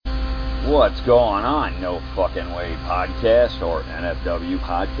What's going on? No Fucking Way Podcast or NFW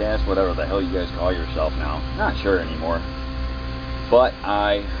Podcast, whatever the hell you guys call yourself now. Not sure anymore. But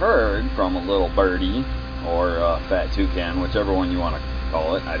I heard from a little birdie or fat toucan, whichever one you want to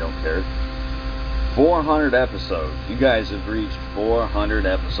call it, I don't care. 400 episodes. You guys have reached 400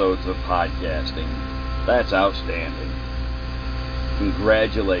 episodes of podcasting. That's outstanding.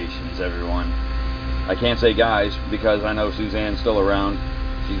 Congratulations, everyone. I can't say guys because I know Suzanne's still around.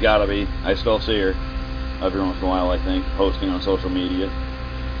 She's gotta be. I still see her every once in a while, I think, posting on social media.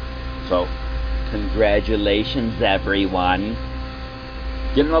 So, congratulations, everyone.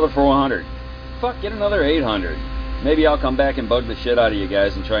 Get another 400. Fuck, get another 800. Maybe I'll come back and bug the shit out of you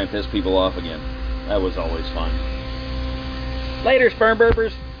guys and try and piss people off again. That was always fun. Later, sperm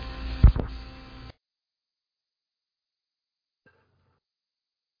burpers.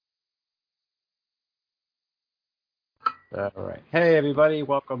 All right. Hey, everybody.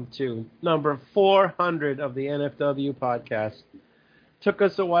 Welcome to number 400 of the NFW podcast. Took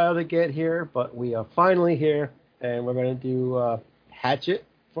us a while to get here, but we are finally here, and we're going to do Hatchet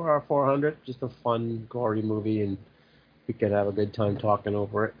for our 400. Just a fun, gory movie, and we could have a good time talking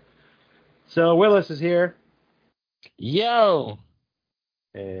over it. So Willis is here. Yo!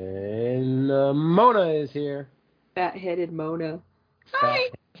 And Mona is here. Fat-headed Mona.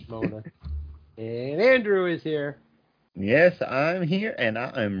 Fat-headed Mona. And Andrew is here. Yes, I'm here, and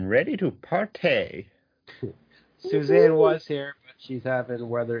I'm ready to partay. Suzanne was here, but she's having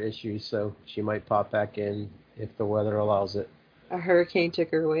weather issues, so she might pop back in if the weather allows it. A hurricane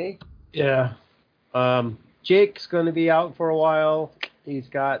took her away. Yeah. Jake's going to be out for a while. He's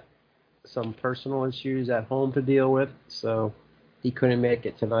got some personal issues at home to deal with, so he couldn't make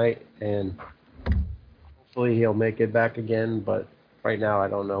it tonight, and hopefully he'll make it back again, but right now I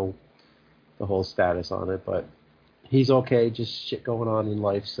don't know the whole status on it, but he's okay, just shit going on in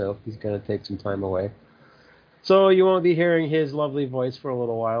life, so he's going to take some time away. So you won't be hearing his lovely voice for a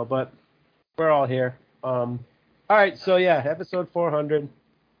little while, but we're all here. All right, so yeah, episode 400.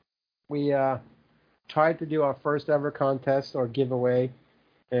 We tried to do our first ever contest or giveaway,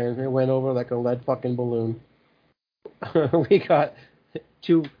 and it went over like a lead fucking balloon. We got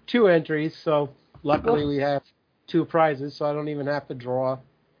two entries, so luckily we have two prizes, so I don't even have to draw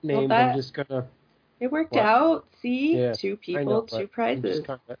names. I'm just going to... It worked out. See? Yeah, 2 people, know, 2 prizes.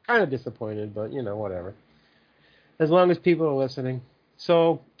 I'm just kind of disappointed, but, you know, whatever. As long as people are listening.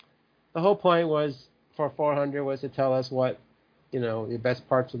 So the whole point was for 400 was to tell us what, you know, the best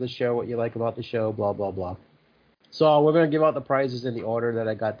parts of the show, what you like about the show, blah, blah, blah. So we're going to give out the prizes in the order that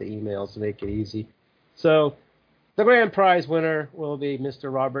I got the emails to make it easy. So the grand prize winner will be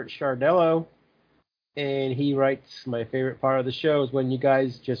Mr. Robert Chardello, and he writes, my favorite part of the show is when you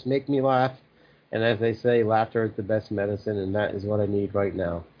guys just make me laugh. And as they say, laughter is the best medicine, and that is what I need right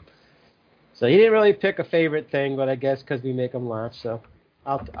now. So he didn't really pick a favorite thing, but I guess because we make him laugh, so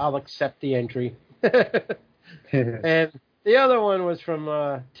I'll accept the entry. And the other one was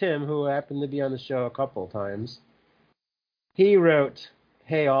from Tim, who happened to be on the show a couple of times. He wrote,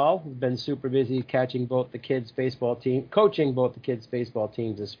 "Hey all, been super busy coaching both the kids' baseball teams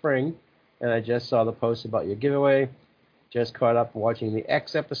this spring, and I just saw the post about your giveaway. Just caught up watching the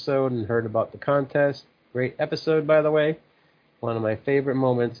X episode and heard about the contest. Great episode, by the way. One of my favorite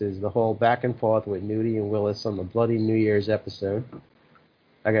moments is the whole back and forth with Nudie and Willis on the Bloody New Year's episode.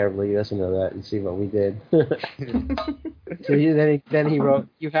 I gotta really listen to that and see what we did." So then he wrote,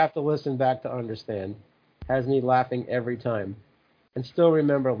 "You have to listen back to understand. Has me laughing every time. And still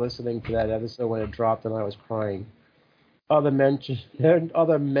remember listening to that episode when it dropped and I was crying. Other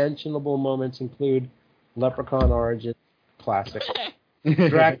mentionable moments include Leprechaun Origin, classic.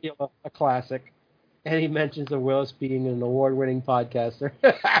 Dracula, a classic. And he mentions the Willis being an award-winning podcaster.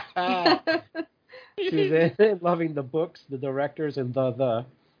 Suzanne loving the books, the directors, and the.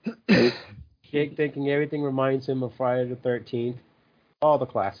 Jake thinking everything reminds him of Friday the 13th. All the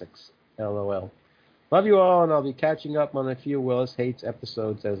classics. LOL. Love you all, and I'll be catching up on a few Willis Hates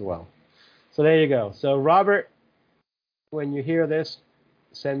episodes as well." So there you go. So Robert, when you hear this,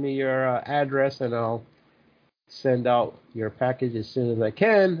 send me your address, and I'll send out your package as soon as I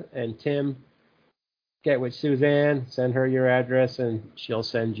can. And Tim, get with Suzanne, send her your address, and she'll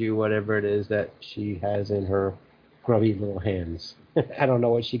send you whatever it is that she has in her grubby little hands. I don't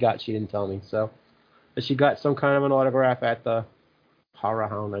know what she got. She didn't tell me. So, but she got some kind of an autograph at the Horror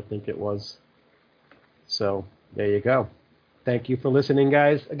Hound, I think it was. So there you go. Thank you for listening,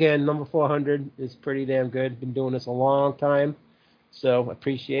 guys. Again, number 400 is pretty damn good. Been doing this a long time. So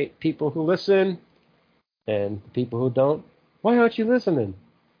appreciate people who listen. And the people who don't, why aren't you listening?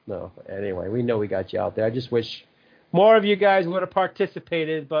 No, anyway, we know we got you out there. I just wish More of you guys would have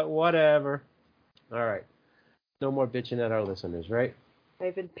participated, but whatever. All right. No more bitching at our listeners, right? I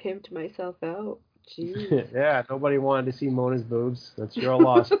even pimped myself out. Jeez. Yeah, nobody wanted to see Mona's boobs. That's your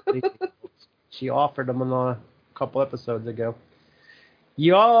loss. She offered them a couple episodes ago.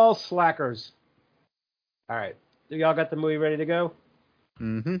 Y'all slackers. All right. Y'all got the movie ready to go?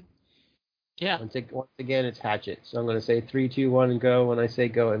 Mm-hmm. Yeah. Once again, it's Hatchet. So I'm going to say 3, 2, 1, and go. When I say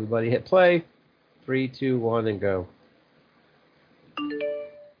go, everybody hit play. 3, 2, 1, and go.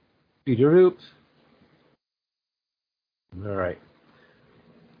 Peter-oop. All right.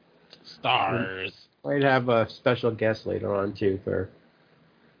 Stars. Might have a special guest later on, too, for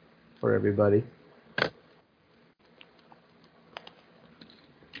everybody.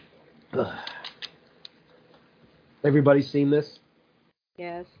 Everybody seen this?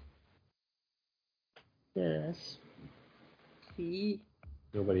 Yes. Yes. See.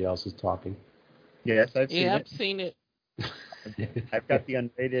 Nobody else is talking. Yes, I've seen Yeah, it. I've seen it. I've got the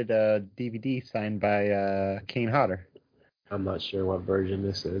unrated DVD signed by Kane Hodder. I'm not sure what version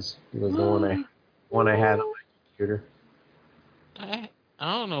this is. It was the one I had on my computer. I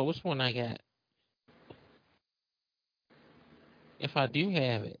don't know which one I got. If I do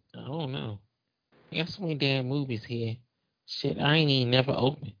have it, I don't know. I got so many damn movies here. Shit, I ain't even never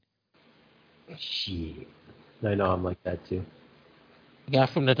opened. Shit. I know I'm like that too. Got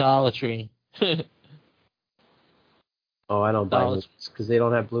from the Dollar Tree. Oh, I don't buy Dollar movies because they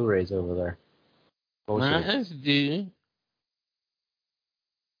don't have Blu-rays over there. Most of them. Mine do.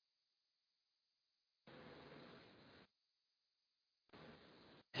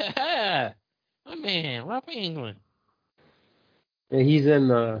 My man, Rob England. And he's in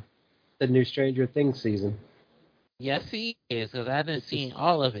the new Stranger Things season. Yes, he is, because I didn't see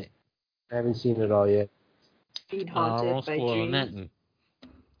all of it. I haven't seen it all yet. Being I haunted won't by spoil dreams. nothing.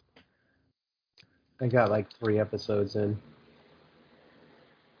 I got like 3 episodes in.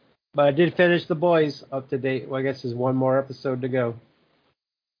 But I did finish The Boys up to date. Well, I guess there's one more episode to go.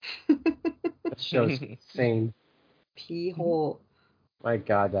 That show's insane. Pee hole. My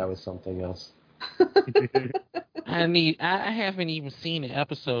God, that was something else. I haven't even seen the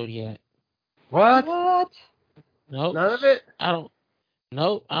episode yet. What? What? Nope. None of it?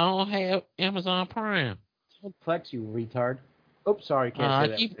 Nope, I don't have Amazon Prime. Don't flex, you retard. Oops, sorry,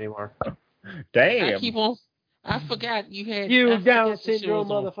 can't say that anymore. Damn. I forgot you had. You I Down forgot the syndrome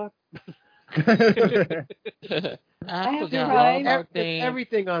shows motherfucker. I have forgot Prime. all about It's damn.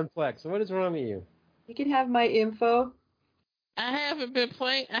 everything on Flex. What is wrong with you? You can have my info. I haven't been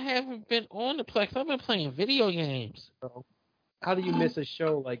on the Plex. I've been playing video games. How do you miss a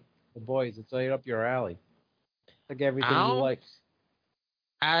show like The Boys? It's right up your alley. Like everything you like.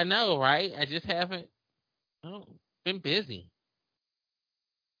 I know, right? I just haven't. Been busy.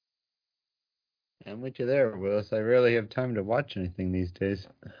 I'm with you there, Willis. I rarely have time to watch anything these days.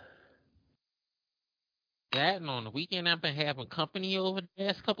 That and on the weekend, I've been having company over the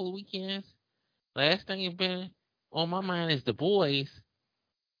last couple of weekends. Last thing that's been on my mind is The Boys,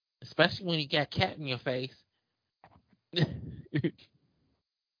 especially when you got cat in your face. I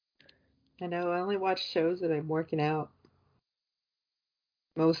know. I only watch shows that I'm working out.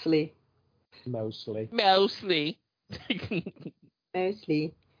 Mostly. Mostly. Mostly.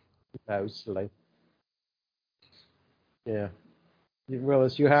 Yeah.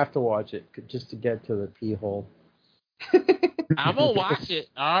 Willis, you have to watch it just to get to the pee hole. I'm gonna watch it.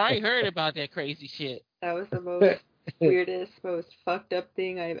 I already heard about that crazy shit. That was the most weirdest, most fucked up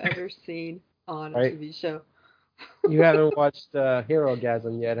thing I've ever seen on a TV show. You haven't watched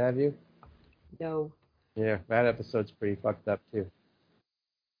Hero-gasm yet, have you? No. Yeah, that episode's pretty fucked up too.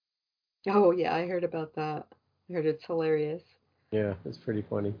 Oh yeah, I heard about that. I heard it's hilarious. Yeah, it's pretty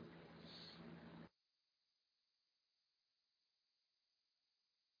funny.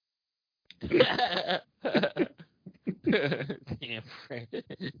 Damn, Fred.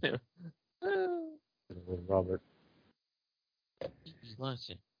 Robert. He's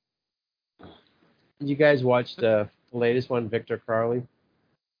lunching. You guys watched the latest one, Victor Crowley?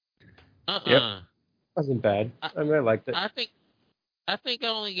 Yep. Wasn't bad. I mean, I liked it. I think I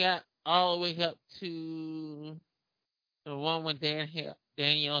only got all the way up to the one when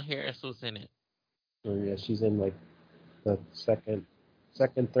Danielle Harris was in it. Oh, yeah, she's in like the second,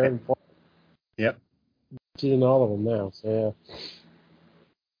 third, and fourth. Yep. She's in all of them now, so yeah.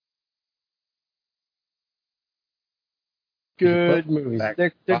 Good movies.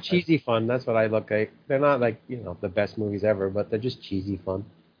 They're cheesy fun. That's what I look at. They're not like, the best movies ever, but they're just cheesy fun.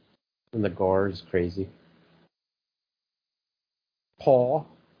 And the gore is crazy. Paul?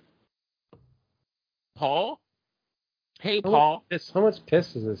 Hey, Paul. How much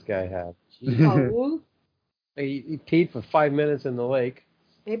piss does this guy have? Paul? He peed for 5 minutes in the lake.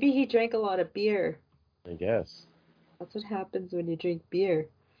 Maybe he drank a lot of beer. I guess. That's what happens when you drink beer.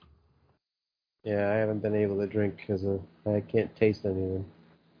 Yeah, I haven't been able to drink because I can't taste anything.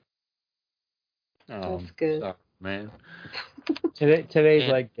 Oh, That's good. sorry, man. Today's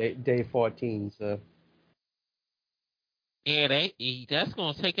like day 14, so. Yeah, that's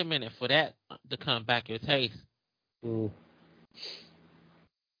gonna take a minute for that to come back your taste. Mm.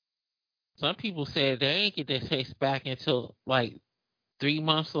 Some people said they ain't get their taste back until like 3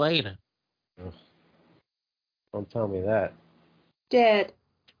 months later. Ugh. Don't tell me that. Dead.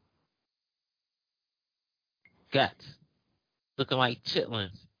 Guts. Looking like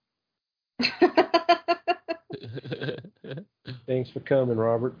chitlins. Thanks for coming,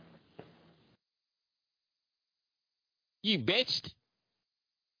 Robert. You bitched.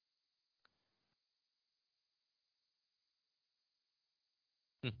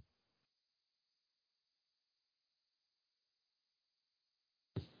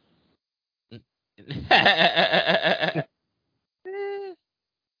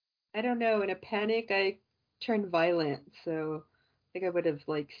 I don't know. In a panic, I turned violent, so I think I would have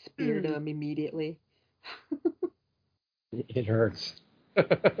like speared him immediately. It hurts.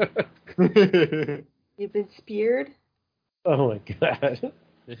 You've been speared? Oh my god.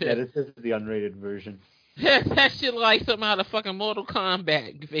 Yeah, this is the unrated version. That shit like something out of fucking Mortal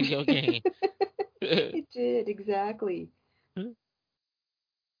Kombat video game. It did, exactly.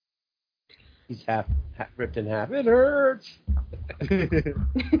 He's half ripped in half. It hurts.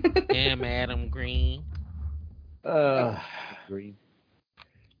 Damn, Adam Green. Green.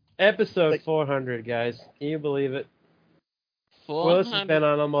 Episode 400, guys. Can you believe it? 400. Willis has been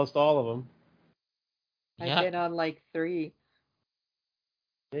on almost all of them. Yep. I've been on like 3.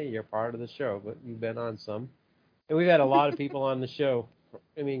 Hey, you're part of the show, but you've been on some. And we've had a lot of people on the show.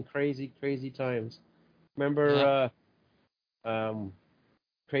 I mean, crazy, crazy times. Remember,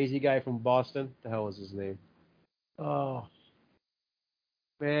 crazy guy from Boston? The hell was his name? Oh,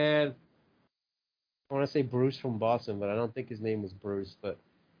 man. I want to say Bruce from Boston, but I don't think his name was Bruce. But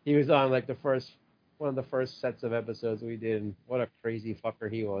he was on like one of the first sets of episodes we did, and what a crazy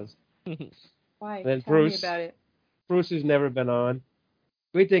fucker he was. Why? Then Tell me about it. Bruce, who's never been on.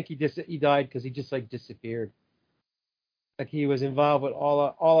 We think he died because he just like disappeared. Like he was involved with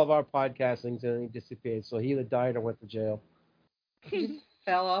all of our podcastings and he disappeared. So he either died or went to jail. He just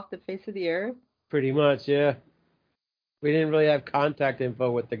fell off the face of the earth? Pretty much, yeah. We didn't really have contact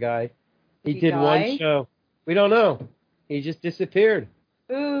info with the guy. He did die? one show. We don't know. He just disappeared.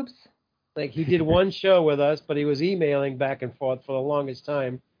 Oops. Like he did one show with us, but he was emailing back and forth for the longest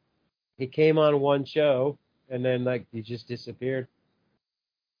time. He came on one show and then like he just disappeared.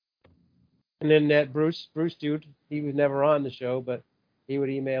 And then that Bruce dude, he was never on the show, but he would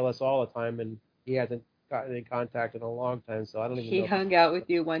email us all the time, and he hasn't gotten in contact in a long time, so I don't even know. He hung out with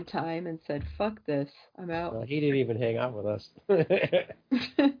you one time and said, fuck this, I'm out. No, he didn't even hang out with us.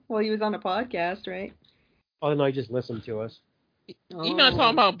 Well, he was on a podcast, right? Oh, no, he just listened to us. You're not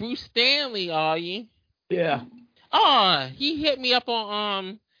talking about Bruce Stanley, are you? Yeah. Oh, he hit me up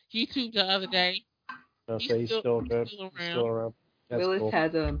on YouTube the other day. No, so he's still good. Still around. He's still around. That's Willis cool.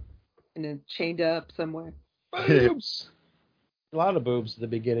 has him chained up somewhere. Boobs. A lot of boobs at the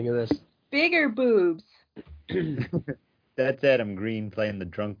beginning of this. Bigger boobs. That's Adam Green playing the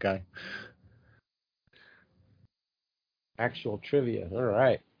drunk guy. Actual trivia. All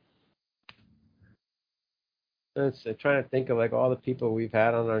right. Let's trying to think of like all the people we've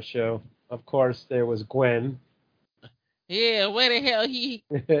had on our show. Of course, there was Gwen. Yeah, where the hell he?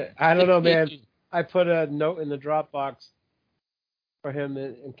 I don't know, man. I put a note in the Dropbox for him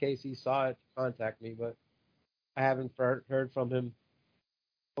in case he saw it, contact me, but I haven't heard from him.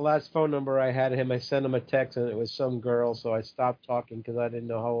 The last phone number I had him, I sent him a text, and it was some girl, so I stopped talking because I didn't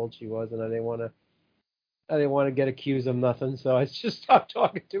know how old she was, and I didn't want to get accused of nothing, so I just stopped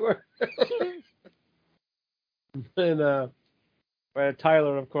talking to her. And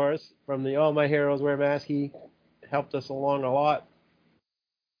Tyler, of course, from the All My Heroes Wear Masks, he helped us along a lot.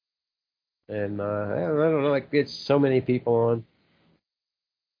 And I don't know, like it's so many people on.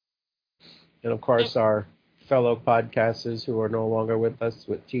 And of course, our fellow podcasters who are no longer with us,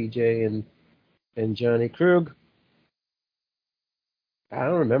 with TJ and Johnny Krug. I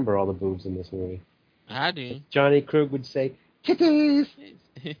don't remember all the boobs in this movie. I do. Johnny Krug would say, "Titties."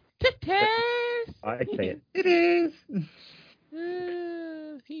 Titties. I say it. It is.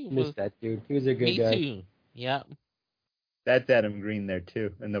 He was. Missed that dude. He was a good Me guy. too. Yep. That's Adam Green there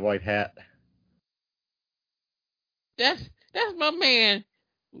too, in the white hat. That's my man,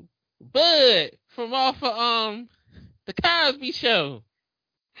 Bud from off of the Cosby Show.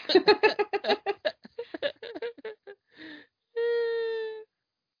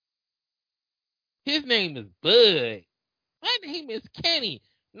 His name is Bud. My name is Kenny.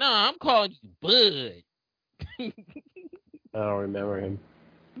 No, I'm calling you Bud. I don't remember him.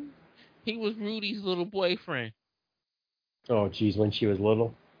 He was Rudy's little boyfriend. Oh, geez, when she was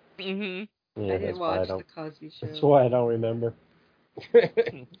little. Hmm Yeah, I didn't watch The Cosby Show. That's why I don't remember.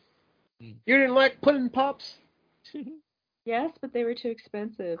 You didn't like Puddin' Pops? Yes, but they were too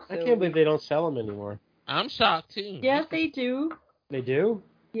expensive. So I can't believe they don't sell them anymore. I'm shocked too. Yes, they do. They do?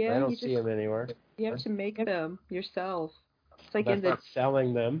 Yeah, I don't you see them anywhere. You have to make them yourself. It's like That's not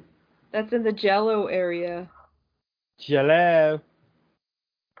selling them. That's in the Jello area. Jello.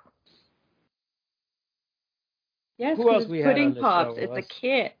 Yes, Who else it's we had Pudding on the Pops. show, It's a Willis?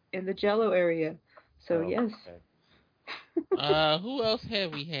 kit in the Jello area. So Oh, yes. okay. Who else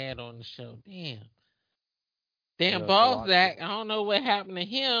have we had on the show? Damn No, Balzac. I don't know what happened to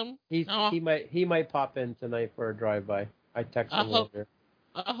him. He might pop in tonight for a drive-by. I text him later.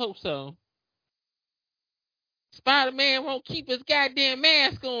 I hope so. Spider-Man won't keep his goddamn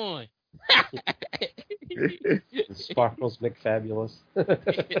mask on. Sparkles McFabulous.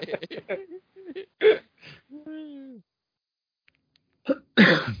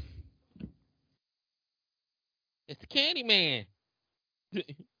 It's Candyman.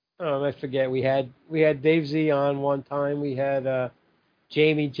 I forget. We had Dave Z on one time. We had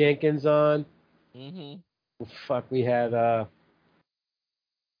Jamie Jenkins on. Mm-hmm. Fuck, we had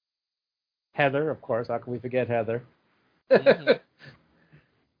Heather, of course. How can we forget Heather? Mm-hmm.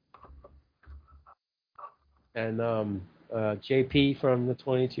 And JP from the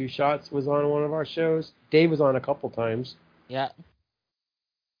 22 Shots was on one of our shows. Dave was on a couple times. Yeah.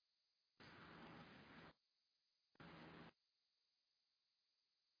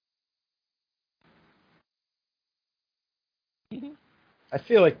 I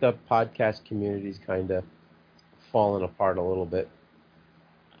feel like the podcast community's kind of fallen apart a little bit.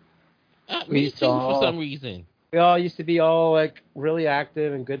 Me too, for some reason. We all used to be all like really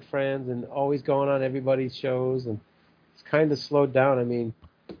active and good friends and always going on everybody's shows, and it's kind of slowed down. I mean,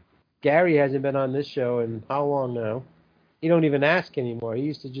 Gary hasn't been on this show in how long now? He don't even ask anymore. He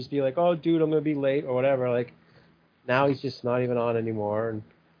used to just be like, "Oh, dude, I'm gonna be late" or whatever. Like now he's just not even on anymore. And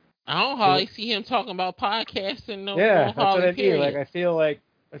I don't hardly see him talking about podcasting no more. Yeah, that's what I mean. Period. Like I feel like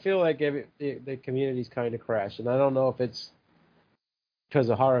the community's kind of crashed, and I don't know if it's because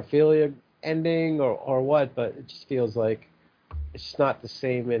of Horrorphilia ending or what, but it just feels like it's just not the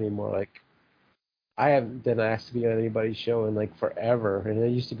same anymore. Like I haven't been asked to be on anybody's show in like forever, and I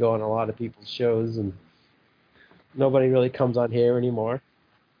used to go on a lot of people's shows, and nobody really comes on here anymore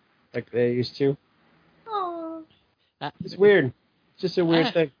like they used to. Oh, It's weird. It's just a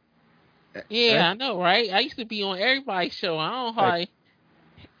weird thing. Yeah, right? I know, right? I used to be on everybody's show. I don't hardly.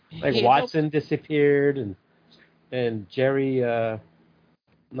 Like Watson disappeared, and Jerry,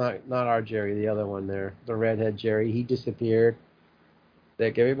 not our Jerry, the other one there, the redhead Jerry, he disappeared.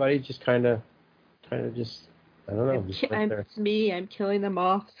 Like everybody just kind of just, I don't know. It's me. I'm killing them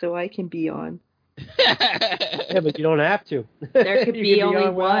off so I can be on. Yeah, but you don't have to. There could be only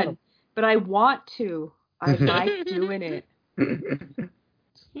one, but I want to. I like doing it.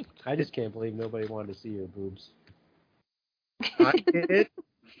 I just can't believe nobody wanted to see your boobs. I did.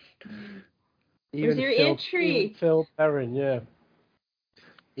 Where's your entry? Even Phil Perrin, yeah.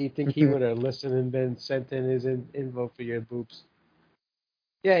 You think he would have listened and been sent in his info for your boobs?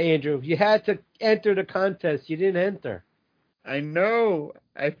 Yeah, Andrew, you had to enter the contest. You didn't enter. I know.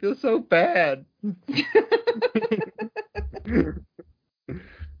 I feel so bad.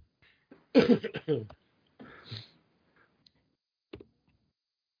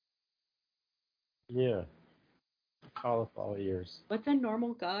 Yeah. Cauliflower ears. What's a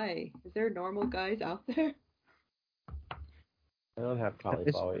normal guy? Is there normal guys out there? I don't have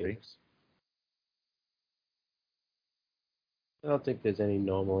cauliflower ears. I don't think there's any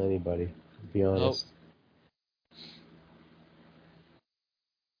normal anybody, to be honest.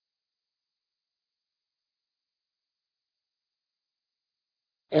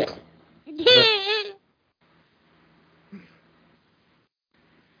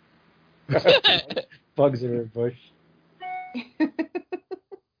 Bugs in her bush.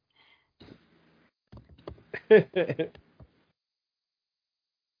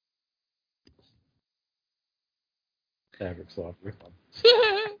 Fabric softener.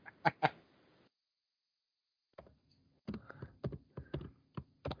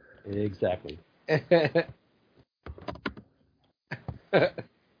 Exactly.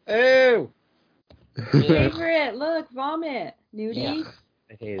 Oh! Favorite, look, vomit. Nudie. Yeah.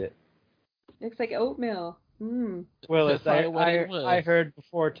 I hate it. Looks like oatmeal. Well, That's probably what it was. I heard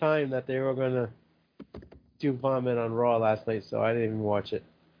before time that they were going to do vomit on Raw last night, so I didn't even watch it.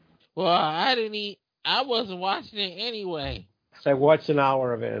 Well, I wasn't watching it anyway. So I watched an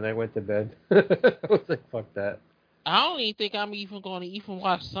hour of it and I went to bed. I was like, fuck that. I don't even think I'm even going to even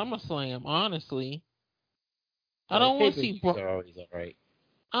watch SummerSlam, honestly. I don't want to see Brock. Always all right.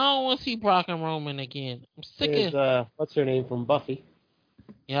 I don't want to see Brock and Roman again. I'm sick of what's her name from Buffy?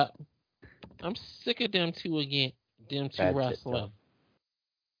 Yep. I'm sick of them two again. Them two Bad wrestling.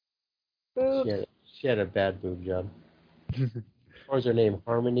 She had a bad boob job. What was her name?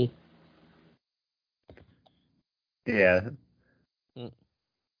 Harmony? Yeah.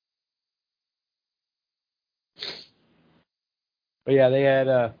 But yeah, they had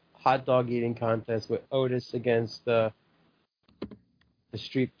a hot dog eating contest with Otis against the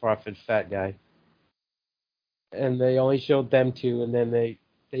Street Profit fat guy. And they only showed them two, and then they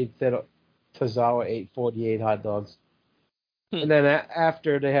said Tozawa ate 48 hot dogs. And then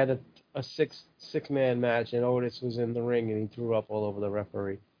after they had a six-man match, and Otis was in the ring, and he threw up all over the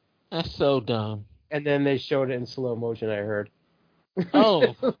referee. That's so dumb. And then they showed it in slow motion, I heard.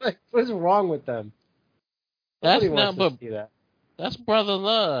 Oh. Like, what's wrong with them? That's Nobody not wants to see that. That's Brother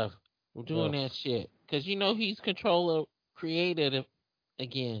Love doing that shit. Because you know he's created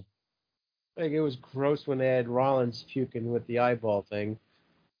again. Like, it was gross when they had Rollins puking with the eyeball thing.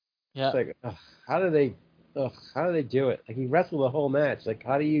 Yeah. It's like, how do they do it? Like, he wrestled the whole match. Like,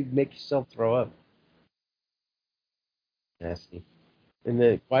 how do you make yourself throw up? Nasty. And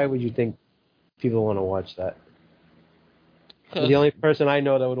then, why would you think people want to watch that? The only person I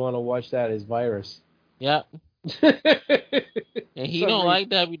know that would want to watch that is Virus. Yep. And he don't like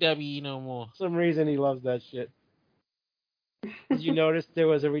WWE no more. For some reason he loves that shit. Did you notice there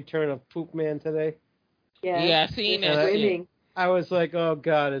was a return of Poop Man today? Yeah, I seen that shit. I was like, oh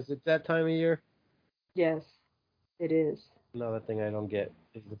god, is it that time of year? Yes, it is. Another thing I don't get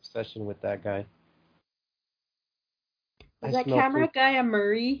is the obsession with that guy. Is that camera guy a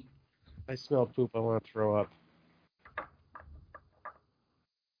Murray? I smell poop. I want to throw up.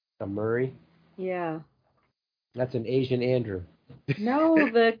 A Murray? Yeah. That's an Asian Andrew. No,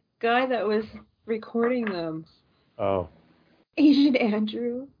 the guy that was recording them. Oh. Asian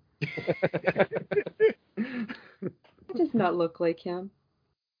Andrew. Does not look like him.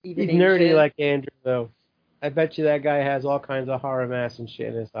 Even He's nerdy like Andrew, though. I bet you that guy has all kinds of horror masks and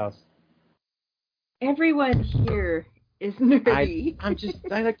shit in his house. Everyone here is nerdy.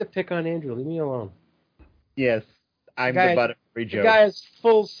 I like to pick on Andrew. Leave me alone. Yes, I'm the butt of every joke. The guy has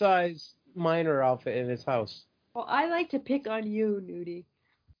full-size minor outfit in his house. Well, I like to pick on you, Nudie.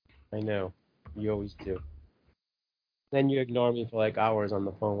 I know. You always do. Then you ignore me for like hours on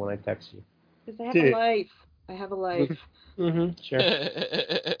the phone when I text you. Because I have a life. I have a life. Mm-hmm, sure.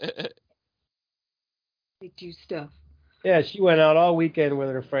 I do stuff. Yeah, she went out all weekend with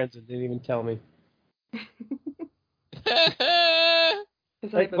her friends and didn't even tell me.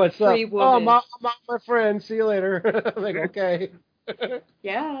 Like, what's up? Woman. Oh, I'm out with my friend. See you later. I'm like, okay.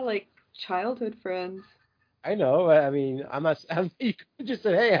 Yeah, like childhood friends. I know. I mean, you could just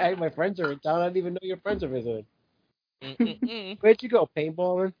say, hey, my friends are in town. I didn't even know your friends are visiting. Where'd you go?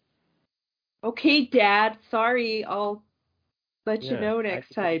 Paintballing? Okay, Dad. Sorry. I'll let you know next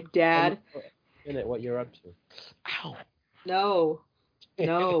time, Dad. What you're up to. Ow. No.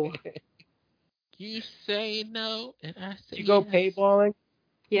 No. You say no, and I say Did you go paintballing?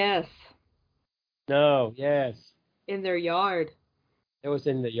 Yes. No, yes. In their yard. It was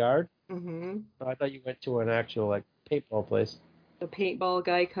in the yard? Mm-hmm. Oh, I thought you went to an actual, like, paintball place. The paintball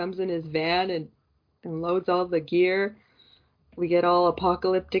guy comes in his van and loads all the gear. We get all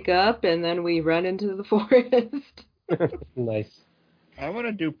apocalyptic up, and then we run into the forest. Nice. I want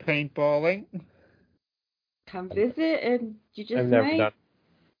to do paintballing. Come visit, and you just I've never done.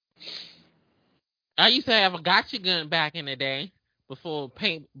 I used to have a gotcha gun back in the day before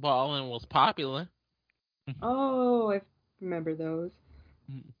paintballing was popular. Oh, I remember those.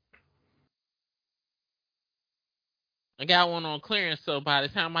 I got one on clearance, so by the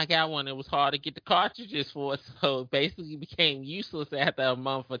time I got one, it was hard to get the cartridges for it, so it basically became useless after a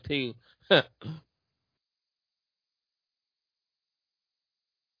month or two. I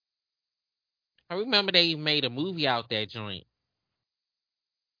remember they made a movie out that joint.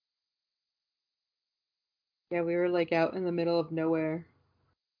 Yeah, we were like out in the middle of nowhere.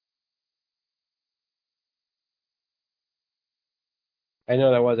 I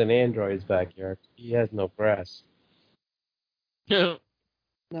know that wasn't Android's backyard. He has no grass. No.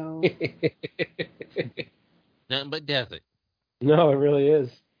 Nothing but desert. No, it really is.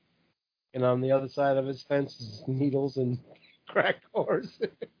 And on the other side of his fence is needles and crack whores.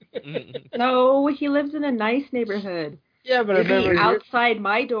 No, he lives in a nice neighborhood. Yeah, but I remember outside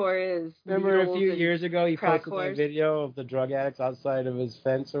my door is. Remember a few needles and years ago he crack posted that whores. video of the drug addicts outside of his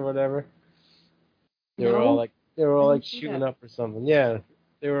fence or whatever. They were No? all like I didn't see shooting that. up or something. Yeah,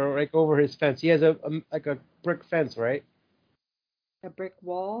 they were like over his fence. He has a like a brick fence, right? A brick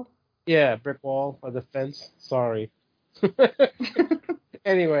wall. Yeah, brick wall or the fence. Sorry.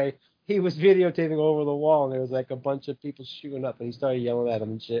 Anyway, he was videotaping over the wall, and there was like a bunch of people shooting up, and he started yelling at him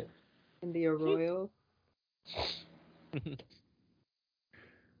and shit. In the arroyo.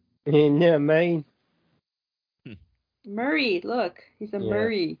 And yeah, man. Murray, look, he's a Yeah.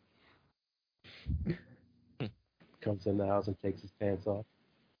 Murray. Comes in the house and takes his pants off.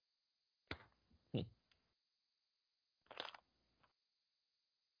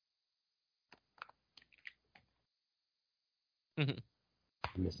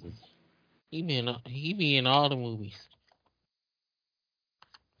 Misses. He be in all the movies.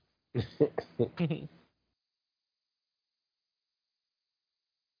 The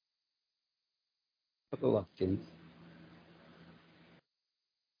Lufkins.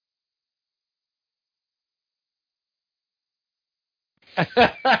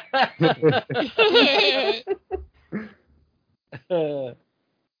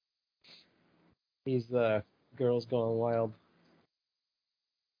 He's the girls gone wild.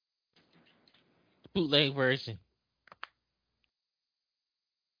 Bootleg version.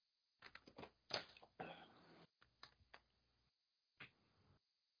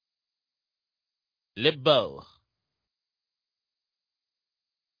 Libbo.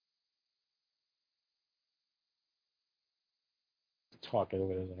 Talking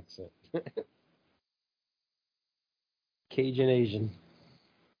with an accent. Cajun Asian.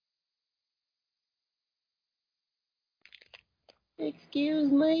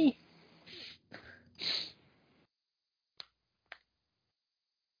 Excuse me.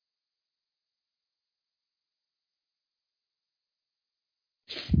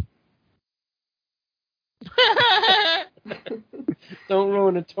 Don't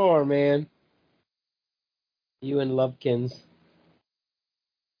ruin the tour, man. You and Lovekins.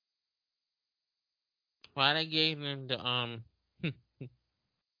 Why they gave him the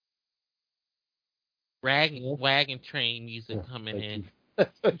wagon train music coming in?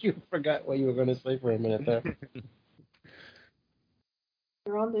 That's what you forgot what you were going to say for a minute there.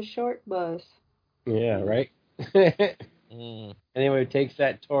 You're on the short bus. Yeah, right? Anyone who takes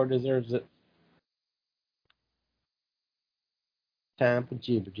that tour deserves it. Time for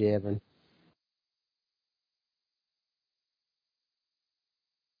jibber jabbering.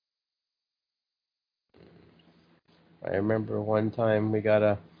 I remember one time we got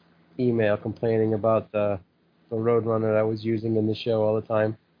a email complaining about the Roadrunner I was using in the show all the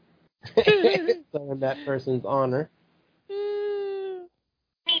time. So in that person's honor.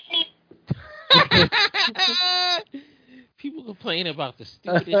 People complain about the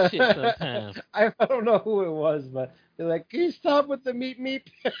stupidest shit sometimes. I don't know who it was, but they're like, "Can you stop with the meep meep?"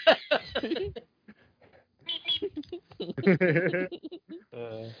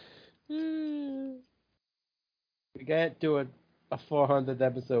 We can't do a 400th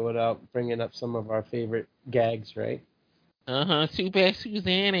episode without bringing up some of our favorite gags, right? Too bad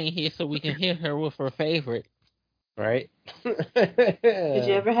Suzanne ain't here so we can hit her with her favorite. Right? Did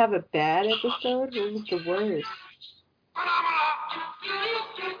you ever have a bad episode? What was the worst?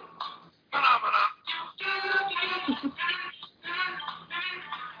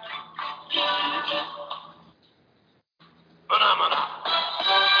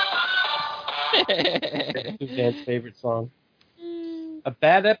 Suzanne's favorite song. A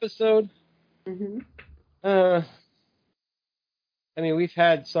bad episode? Mm-hmm. I mean, we've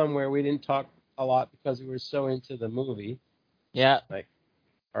had some where we didn't talk a lot because we were so into the movie. Yeah. Like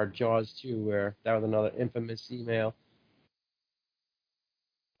our Jaws 2, where that was another infamous email.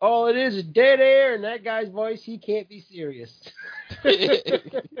 All it is dead air, and that guy's voice, he can't be serious.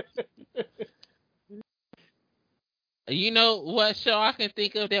 You know what show I can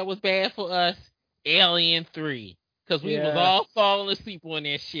think of that was bad for us? Alien 3. Because we was all falling asleep on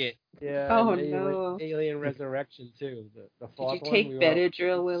that shit. Yeah. Oh, no. Alien Resurrection, too. The fourth Did you one. take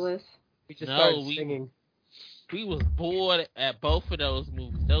Benadryl, Willis? We just started singing. We was bored at both of those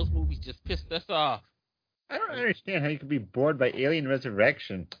movies. Those movies just pissed us off. I don't understand how you could be bored by Alien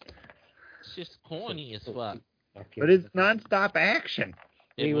Resurrection. It's just corny as fuck. But it's nonstop action.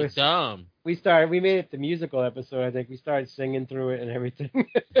 It was dumb. We made it the musical episode, I think. We started singing through it and everything.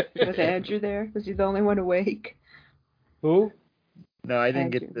 Was Andrew there? Was he the only one awake? Who? No, I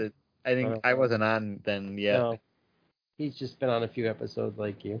didn't get the... I think I wasn't on then yet. No. He's just been on a few episodes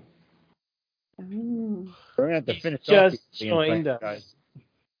like you. Oh. We're going to have to finish just off the joined us. guys.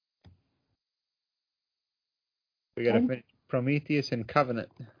 We gotta finish Prometheus and Covenant.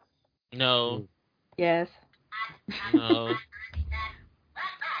 No, Yes. no,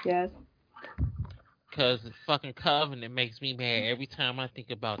 Yes. because fucking Covenant makes me mad every time I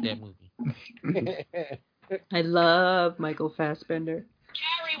think about that movie. I love Michael Fassbender.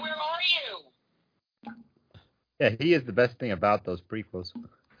 Carrie, where are you? Yeah, he is the best thing about those prequels.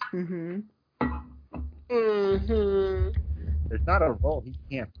 Mm-hmm. There's not a role he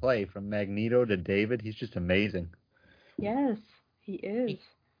can't play, from Magneto to David. He's just amazing. Yes, he is.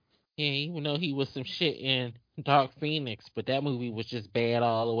 Yeah, even though he was some shit in Dark Phoenix, but that movie was just bad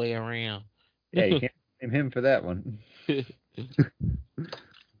all the way around. Yeah, you can't blame him for that one.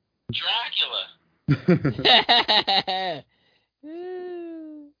 Dracula.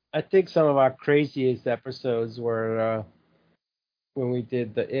 I think some of our craziest episodes were when we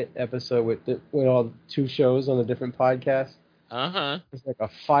did the It episode with all the 2 shows on the different podcasts. Uh-huh. It's like a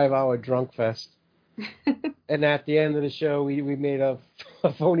 5-hour drunk fest. And at the end of the show, we made a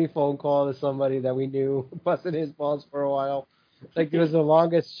phony phone call to somebody that we knew, busted his balls for a while. Like, it was the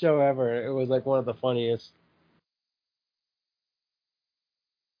longest show ever. It was like one of the funniest.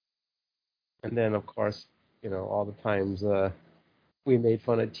 And then, of course, all the times we made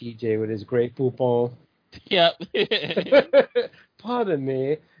fun of TJ with his great poupon. Yep. Pardon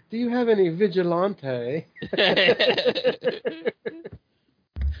me, do you have any vigilante?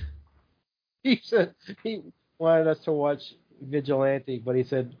 He said he wanted us to watch Vigilante, but he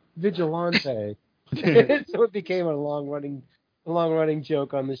said Vigilante. So it became a long running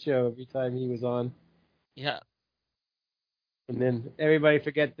joke on the show every time he was on. Yeah. And then everybody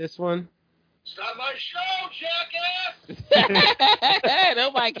forget this one. Stop my show, jackass!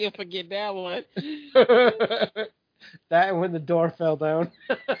 Nobody can forget that one. That and when the door fell down.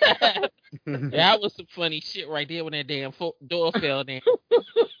 That was some funny shit right there when that damn door fell down.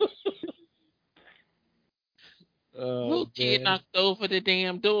 Oh, kid knocked over the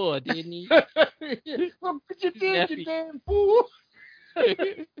damn door, didn't he? Look what you did, you damn fool.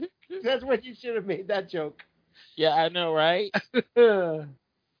 That's when you should have made that joke. Yeah, I know, right?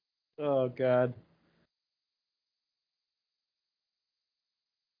 Oh, God.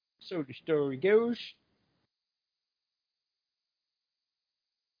 So the story goes.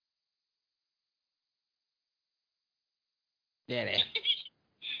 Daddy.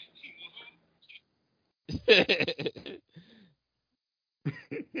 Hear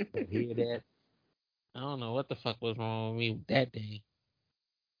that? I don't know what the fuck was wrong with me that day.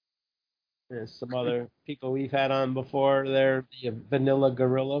 There's some other people we've had on before. They're the Vanilla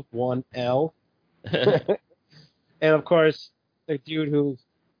Gorilla, 1L. And, of course, the dude who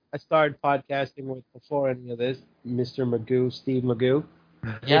I started podcasting with before any of this, Mr. Magoo, Steve Magoo.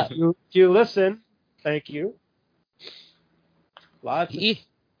 Yeah. If you listen, thank you. Lots of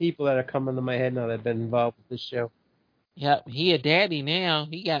people that are coming to my head now that have been involved with this show. Yep, he a daddy now.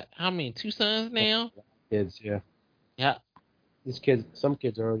 He got, how many, 2 sons now? Kids, yeah. Yeah. Some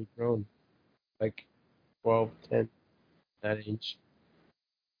kids are already grown. Like 12, 10, that age.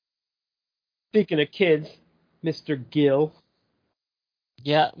 Speaking of kids, Mr. Gill.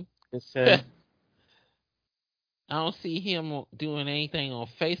 Yep. I don't see him doing anything on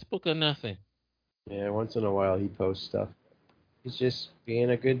Facebook or nothing. Yeah, once in a while he posts stuff. He's just being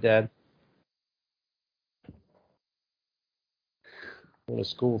a good dad. Going to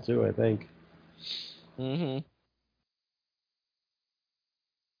school too, I think. Mm-hmm.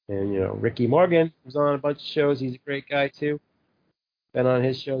 And Ricky Morgan was on a bunch of shows. He's a great guy too. Been on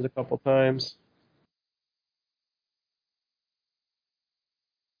his shows a couple times.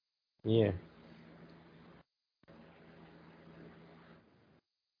 Yeah.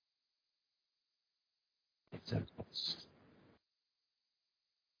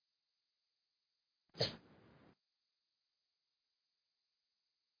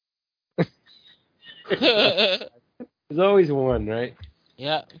 There's always one, right?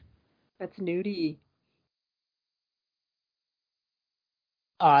 Yeah. That's nudie.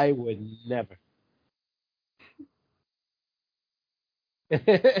 I would never.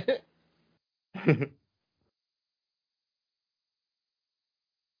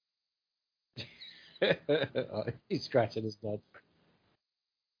 Oh, he's scratching his nuts.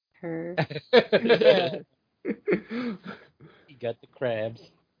 Her. He got the crabs.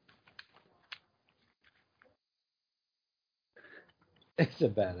 It's a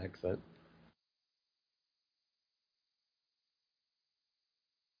bad accent.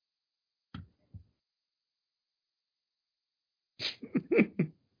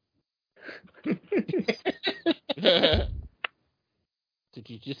 Did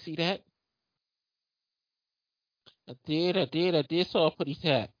you just see that? I did saw a pretty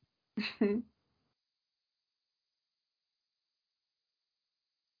tap.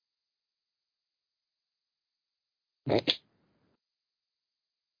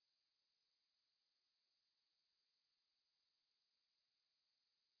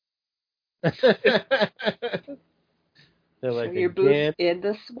 They're Show like, your boobs again? in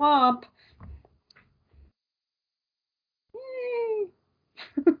the swamp. Yay.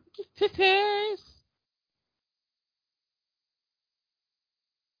 Titties.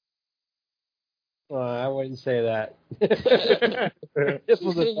 Well, I wouldn't say that. She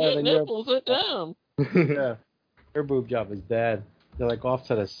Nipples said are better your than your. nipples are dumb. Yeah, her boob job is bad. They're like off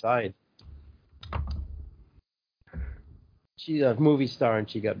to the side. She's a movie star and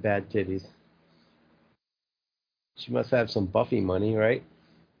she got bad titties. She must have some Buffy money, right?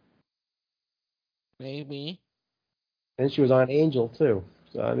 Maybe. And she was on Angel too.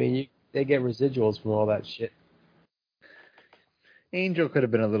 So I mean, they get residuals from all that shit. Angel could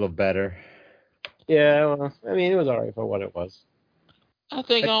have been a little better. Yeah, well, I mean, it was alright for what it was. I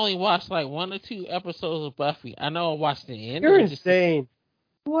think I only watched like 1 or 2 episodes of Buffy. I know I watched the end. You're It was just- insane.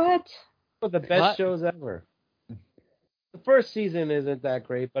 What? One of the best What? shows ever. The first season isn't that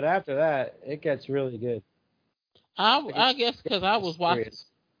great, but after that, it gets really good. I guess because I was watching Serious.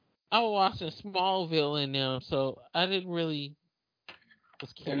 Smallville in them, so I didn't really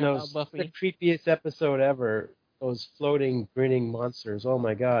was caring And about those Buffy. the creepiest episode ever. Those floating, grinning monsters. Oh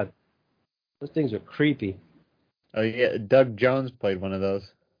my god, those things are creepy. Oh yeah, Doug Jones played one of those.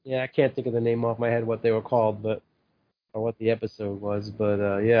 Yeah, I can't think of the name off my head what they were called, but or what the episode was.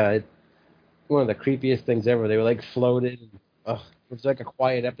 But yeah, one of the creepiest things ever. They were like floated. It was like a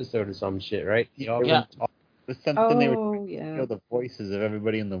quiet episode or some shit, right? They all Yeah. It was something they would Oh, yeah. the voices of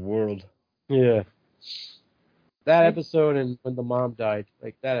everybody in the world. Yeah. That episode and when the mom died,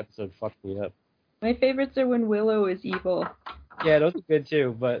 like that episode fucked me up. My favorites are when Willow is evil. Yeah, those are good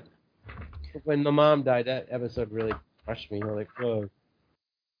too, but when the mom died, that episode really crushed me. I'm like, whoa.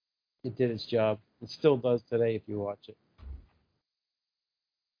 It did its job. It still does today if you watch it.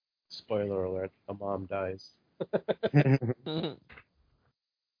 Spoiler alert, the mom dies.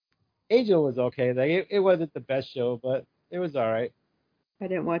 Angel was okay. Like, it wasn't the best show, but it was alright. I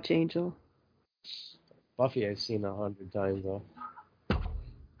didn't watch Angel. Buffy I've seen 100 times though.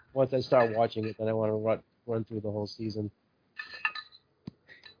 Once I start watching it, then I want to run through the whole season.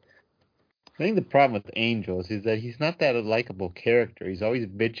 I think the problem with Angel is that he's not that a likable character. He's always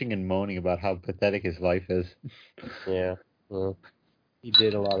bitching and moaning about how pathetic his life is. Yeah. Well, he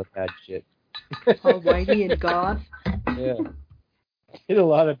did a lot of bad shit. All whitey and goth. Yeah. Did a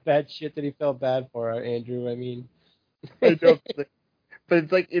lot of bad shit that he felt bad for, Andrew. I mean. I know, but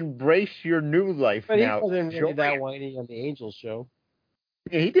it's like, embrace your new life But now. he wasn't really Enjoy that it. whiny on the Angel show.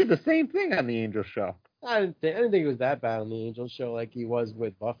 Yeah, he did the same thing on the Angel show. I didn't think he was that bad on the Angel show like he was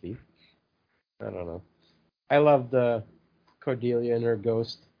with Buffy. I don't know. I loved Cordelia and her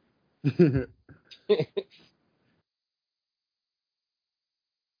ghost.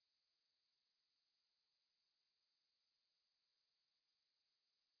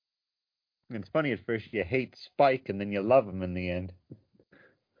 It's funny, at first you hate Spike and then you love him in the end.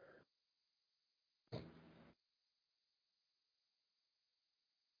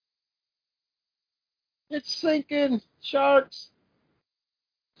 It's sinking! Sharks!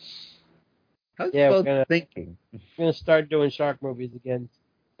 How's Yeah, we're about gonna- thinking? We're going to start doing shark movies again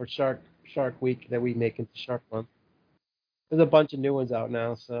for Shark Week that we make into Shark Month. There's a bunch of new ones out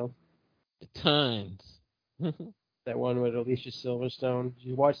now, so. Tons. That one with Alicia Silverstone. Did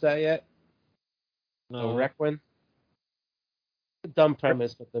you watch that yet? No. Requiem? A dumb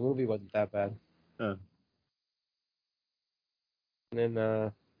premise, but the movie wasn't that bad. Huh. And then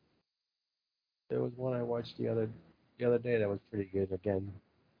there was one I watched the other day that was pretty good. Again,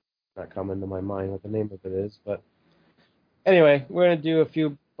 not coming to my mind what the name of it is, but anyway, we're gonna do a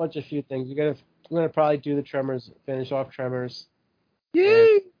bunch of things. We're gonna probably do the Tremors, finish off Tremors.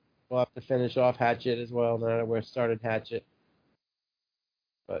 Yay! We'll have to finish off Hatchet as well now that we're started Hatchet.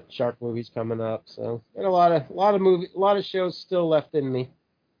 But Shark movie's coming up, so got a lot of shows still left in me,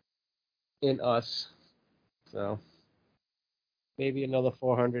 in us. So maybe another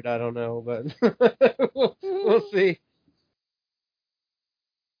 400, I don't know, but we'll see.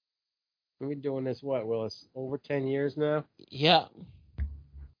 We've been doing this, what, Willis? Over 10 years now? Yeah.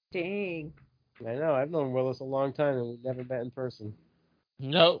 Dang. I know. I've known Willis a long time, and we've never met in person.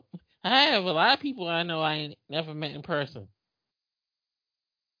 Nope. I have a lot of people I know I ain't never met in person.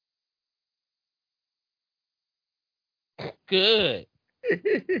 Good.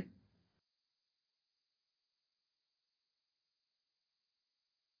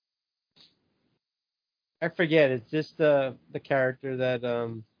 I forget. It's just the character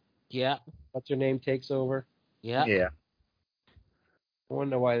that Yeah. what's her name takes over. Yeah. Yeah. I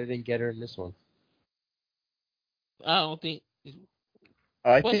wonder why they didn't get her in this one. I don't think.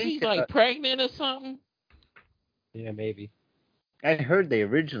 I Was think she like pregnant or something? Yeah, maybe. I heard they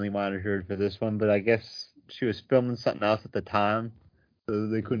originally wanted her for this one, but I guess she was filming something else at the time, so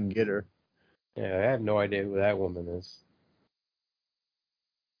they couldn't get her. Yeah, I have no idea who that woman is.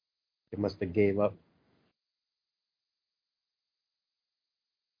 They must have gave up.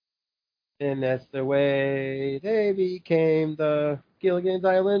 And that's the way they became the Gilligan's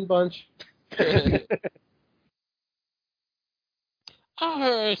Island Bunch. I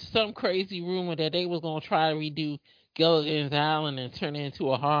heard some crazy rumor that they was gonna try to redo Gilligan's Island and turn it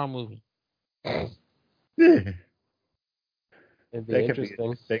into a horror movie. It'd be That could be interesting.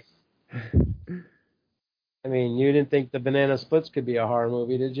 interesting. I mean, you didn't think the Banana Splits could be a horror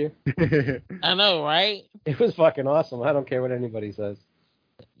movie, did you? I know, right? It was fucking awesome. I don't care what anybody says.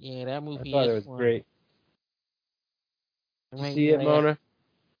 Yeah, that I movie thought is it was fun. great. It Did you made see me it, laugh. Mona?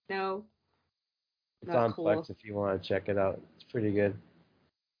 No. It's Not on cool. Plex if you want to check it out. It's pretty good.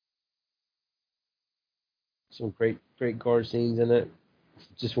 Some great gore scenes in it.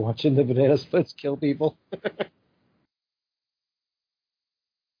 Just watching the Banana Splits kill people.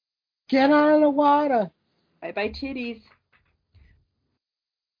 Get out of the water. Bye bye titties.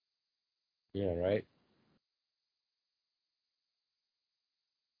 Yeah, right.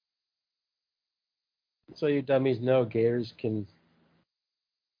 So you dummies know gators can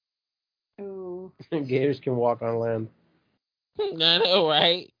Oh. gators can walk on land. I know,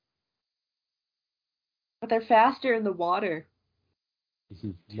 right? But they're faster in the water.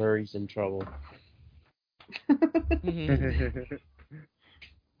 Murray's in trouble.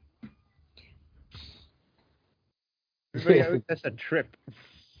 That's a trip.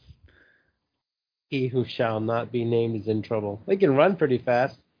 He who shall not be named is in trouble. They can run pretty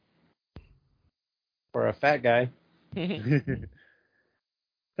fast. For a fat guy.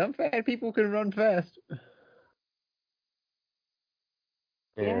 Some fat people can run fast.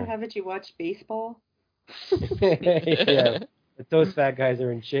 Yeah, haven't you watched baseball? Yeah, but those fat guys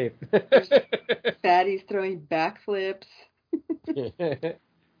are in shape. Fatties throwing backflips.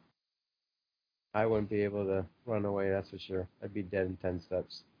 I wouldn't be able to run away, that's for sure. I'd be dead in 10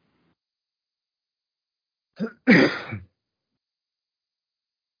 steps.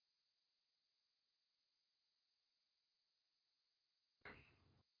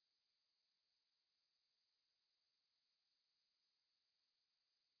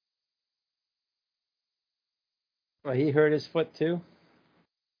 Well, he hurt his foot too?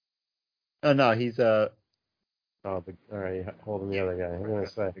 Oh no, he's Oh, all right, holding the other guy. I'm gonna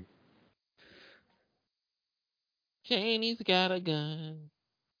say. Janie's got a gun.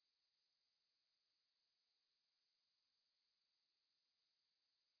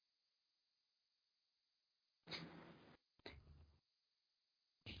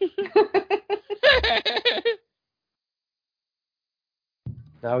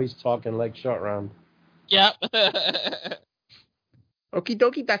 Now he's talking like short round. Yep. Okie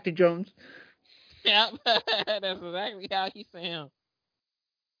dokie, Dr. Jones. Yep. That's exactly how he sounds.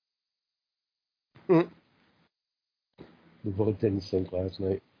 The boat didn't sink last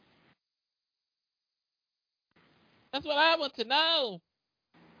night. That's what I want to know.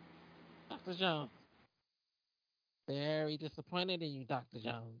 Dr. Jones. Very disappointed in you, Dr.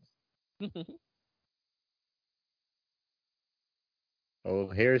 Jones. Oh,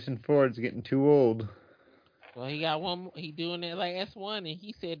 Harrison Ford's getting too old. Well, he got one. He doing that last one, and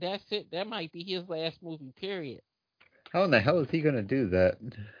he said that's it. That might be his last movie. Period. How in the hell is he gonna do that?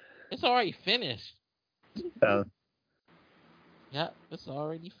 It's already finished. Uh, Yep, it's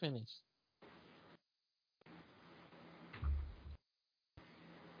already finished.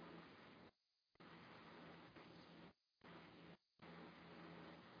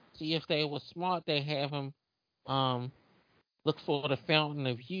 See, if they were smart, they have him look for the Fountain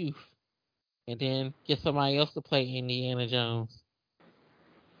of Youth, and then get somebody else to play Indiana Jones.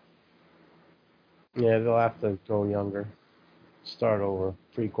 Yeah, they'll have to go younger. Start over.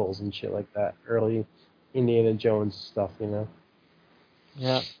 Prequels and shit like that. Early Indiana Jones stuff, you know?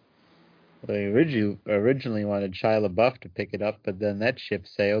 Yep. they originally wanted Shia LaBeouf to pick it up, but then that ship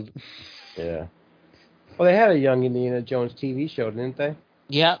sailed. Yeah. Well, they had a young Indiana Jones TV show, didn't they?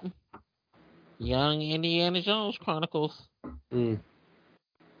 Yep. Young Indiana Jones Chronicles. Mm.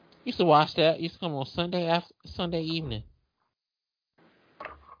 Used to watch that. Used to come on Sunday evening.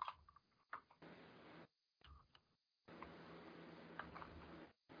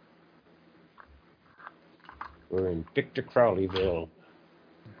 We're in Victor Crowleyville.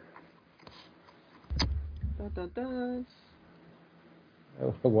 Dun, dun, dun.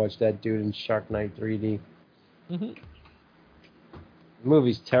 I watched that dude in Shark Night 3D. Mm-hmm. The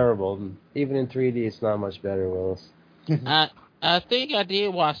movie's terrible. And even in 3D, it's not much better, Willis. I think I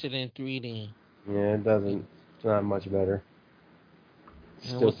did watch it in 3D. Yeah, it doesn't. It's not much better.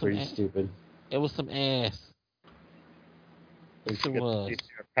 It's And it still was pretty stupid. It was some ass. Yes, it was.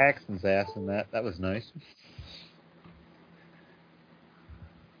 Paxton's ass in that. That was nice.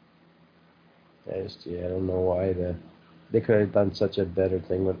 I don't know why they could have done such a better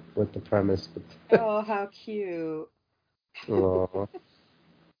thing with the premise. But Oh, how cute. Aw.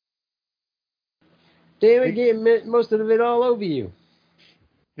 David gave most of it all over you.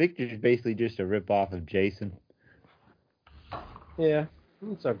 Victor's basically just a rip-off of Jason. Yeah,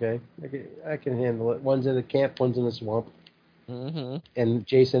 it's okay. I can handle it. One's in the camp, one's in the swamp. Mm-hmm. And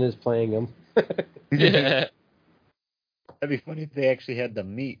Jason is playing him. Yeah. That'd be funny if they actually had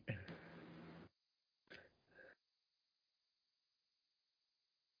them meet.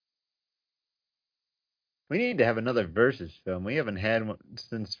 We need to have another versus film. We haven't had one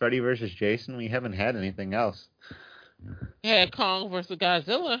since Freddy versus Jason. We haven't had anything else. Yeah, Kong versus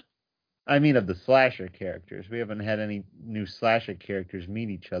Godzilla. I mean, of the slasher characters, we haven't had any new slasher characters meet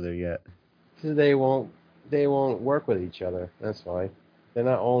each other yet. They won't work with each other. That's why. They're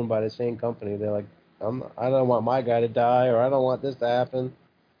not owned by the same company. They're like, I don't want my guy to die, or I don't want this to happen.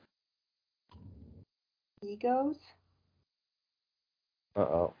 Egos?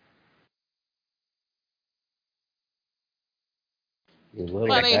 Uh-oh. You little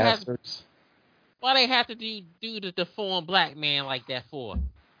Why they have- bastards. Why they have to do the deformed black man like that for?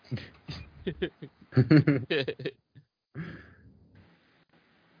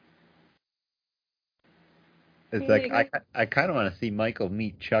 It's like I kind of want to see Michael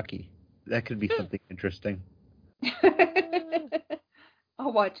meet Chucky. That could be something interesting.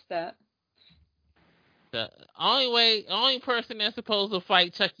 I'll watch that. The only person that's supposed to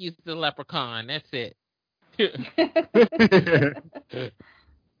fight Chucky is the leprechaun. That's it.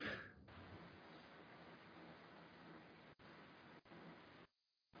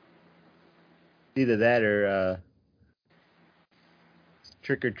 Either that or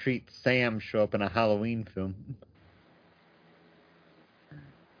Trick or Treat Sam show up in a Halloween film.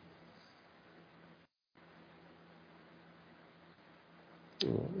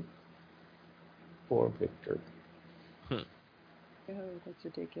 Poor Victor. Oh, that's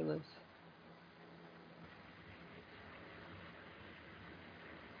ridiculous.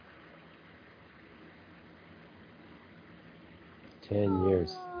 $10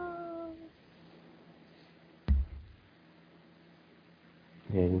 years.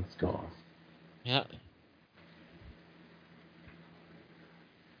 And it's gone. Yeah.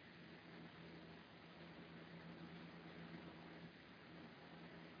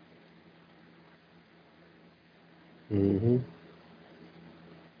 Mm-hmm.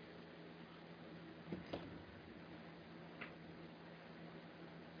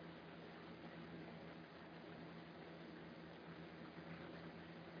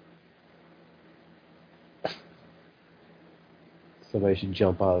 Somebody should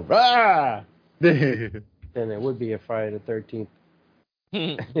jump out. Ah! Then it would be a Friday the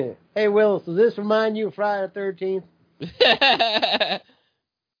 13th. Hey, Willis, does this remind you of Friday the 13th?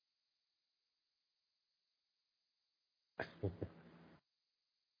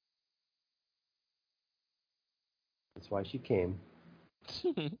 That's why she came.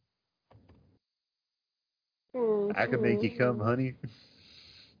 I can make you come, honey.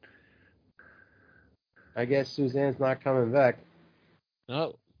 I guess Suzanne's not coming back.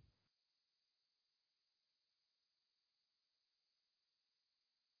 No.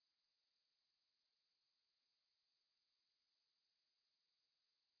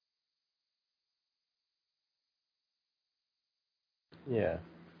 Yeah.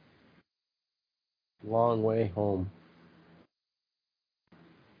 Long way home.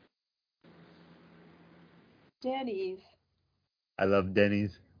 Denny's. I love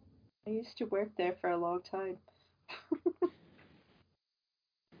Denny's. I used to work there for a long time.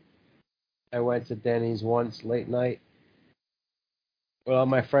 I went to Denny's once late night with all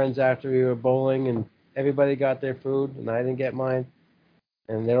my friends after we were bowling, and everybody got their food, and I didn't get mine.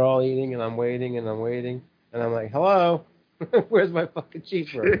 And they're all eating, and I'm waiting, and I'm waiting. And I'm like, hello? Where's my fucking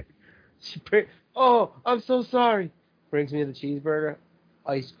cheeseburger? Oh, I'm so sorry. Brings me the cheeseburger,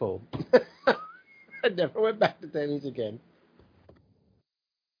 ice cold. I never went back to Denny's again.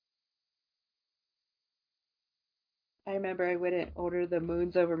 I remember I wouldn't order the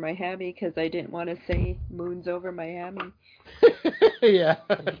moons over my hammy because I didn't want to say moons over my hammy. Yeah,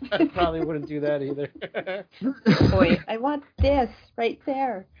 I probably wouldn't do that either. Boy, I want this right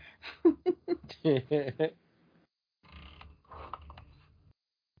there.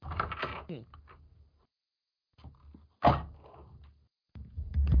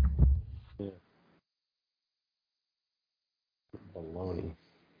 Baloney.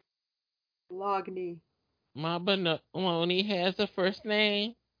 Logny. My baloney has a first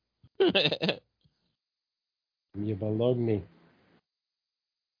name. You Bologna.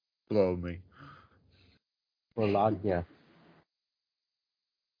 Blow me. Bologna.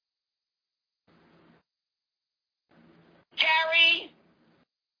 Gary!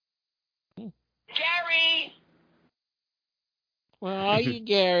 Gary! Where are you,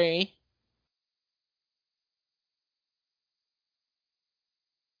 Gary?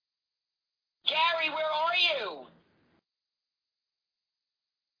 Gary, where are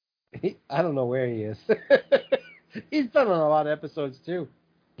you? I don't know where he is. He's been on a lot of episodes too.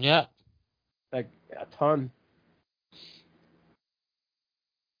 Yep. Like a ton.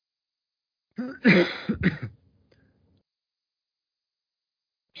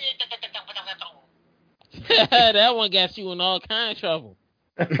 That one got you in all kind of trouble.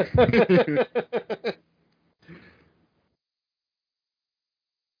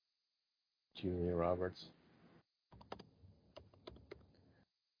 Julia Roberts.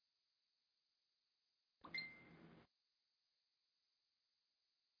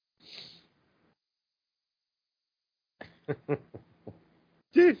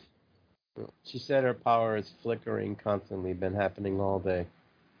 She said her power is flickering constantly, been happening all day.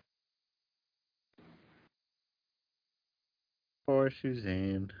 Poor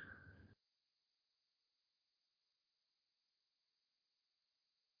Suzanne.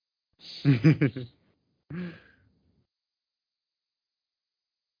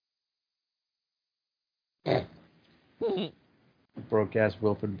 Broke ass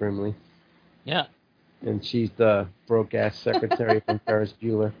Wilford Brimley. Yeah. And she's the broke ass secretary from Ferris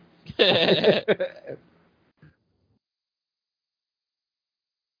Bueller.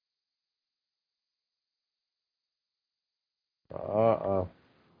 Uh-oh.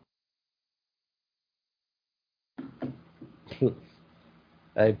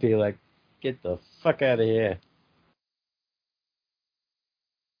 I'd be like, get the fuck out of here.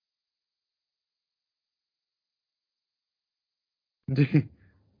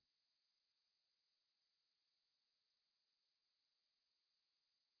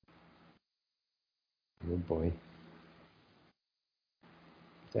 Oh boy.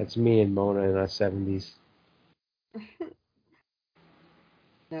 That's me and Mona in our 70s.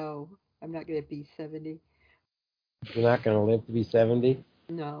 No, I'm not gonna be 70. You're not going to live to be 70?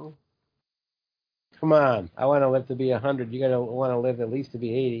 No. Come on. I want to live to be 100. You're going to want to live at least to be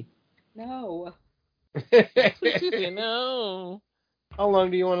 80. No. That's what you said. No. How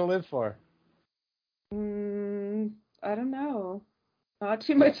long do you want to live for? I don't know. Not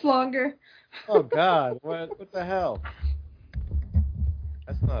too much longer. Oh, God. What the hell?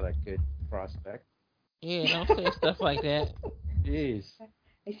 That's not a good prospect. Yeah, don't say stuff like that. Jeez.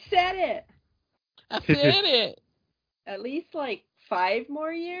 I said it. I said it. At least like 5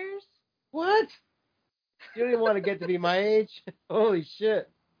 more years. What? You don't even want to get to be my age? Holy shit.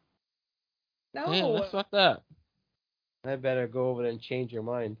 No. Damn, that's fucked up. I better go over there and change your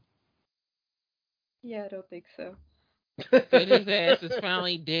mind. Yeah, I don't think so. Said his ass is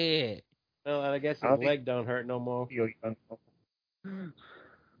finally dead. Well, I guess his leg don't hurt no more.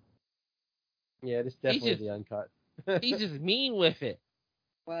 Yeah, this definitely just- the uncut. He's just mean with it.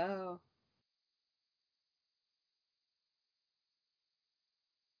 Wow.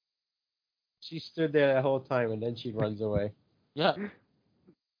 She stood there that whole time and then she runs away. Yep.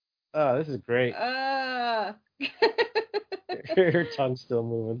 Oh, this is great. Ah. Her tongue's still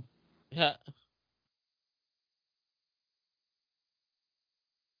moving. Yeah.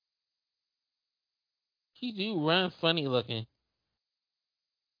 He do run funny looking.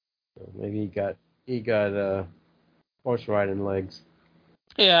 Maybe he got horse riding legs.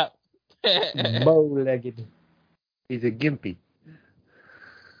 Yeah. Bow-legged. He's a gimpy.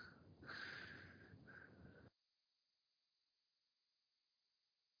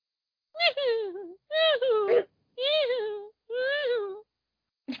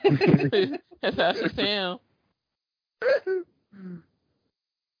 That's how she sound.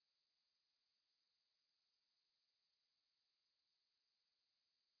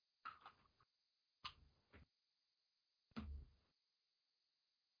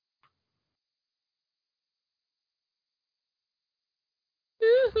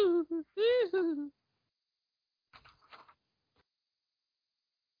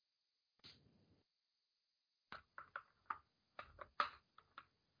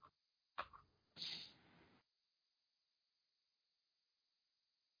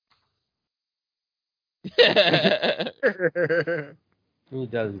 He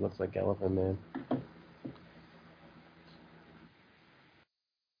does. He looks like Elephant Man.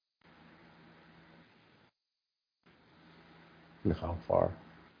 How far?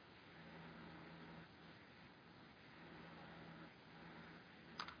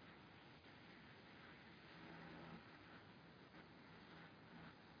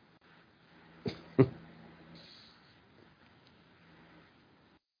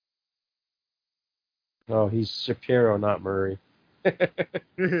 Oh, he's Shapiro, not Murray.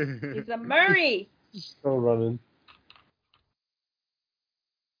 He's a Murray. He's still running.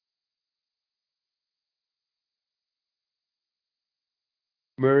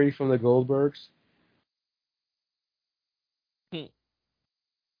 Murray from the Goldbergs.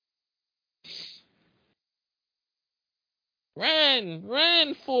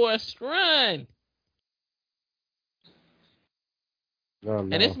 Run, Forrest, run! Oh, no.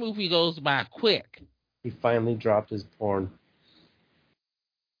 And this movie goes by quick. He finally dropped his porn.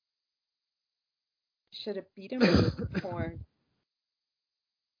 Should have beat him with the porn.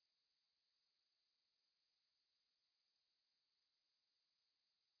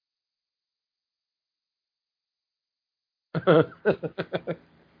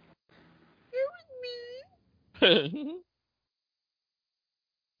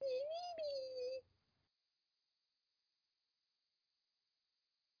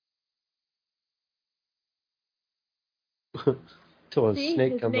 Till a See,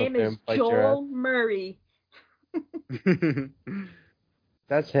 snake his comes up name there is and bites your Joel ass. Murray.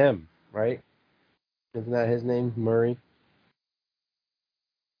 That's him, right? Isn't that his name, Murray?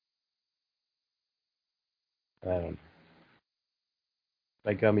 I don't know.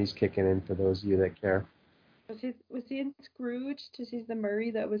 My gummy's kicking in for those of you that care. Was he in Scrooged? Is he the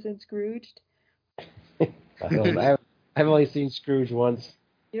Murray that was in Scrooged? I don't know. I've only seen Scrooge once.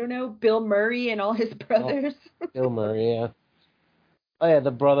 You don't know Bill Murray and all his brothers? Bill Murray, yeah. Oh, yeah,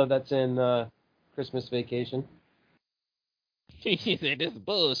 the brother that's in Christmas Vacation. He said, this is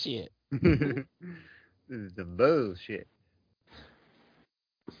bullshit. This is the bullshit.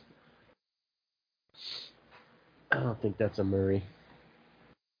 I don't think that's a Murray.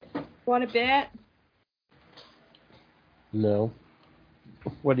 Want to bet? No.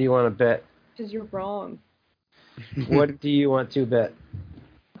 What do you want to bet? Because you're wrong. What do you want to bet?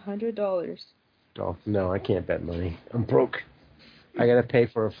 $100. Oh, no, I can't bet money. I'm broke. I gotta pay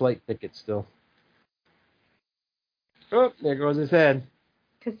for a flight ticket still. Oh, there goes his head.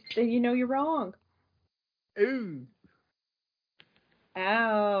 Because then you know you're wrong. Ooh.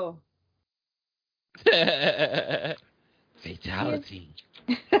 Ow. Fatality.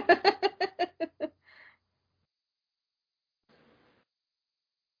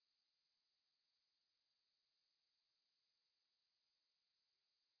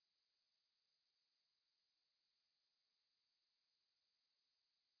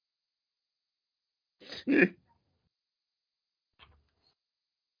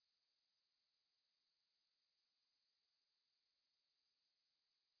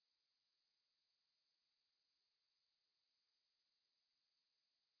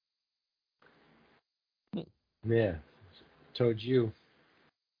 Yeah, told you.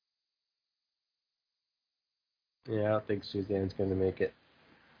 Yeah, I don't think Suzanne's gonna make it.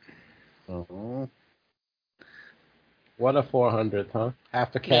 Oh. What a 400th, huh?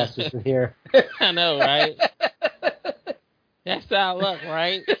 Half the cast is in here. I know, right? That's our luck,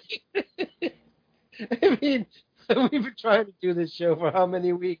 right? I mean, we've been trying to do this show for how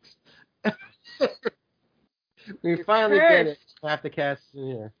many weeks? We finally did it. Half the cast is in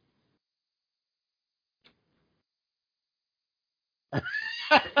here.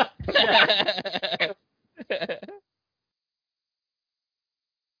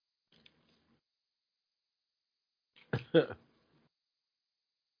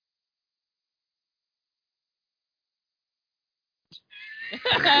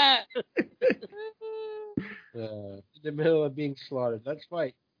 In the middle of being slaughtered. Let's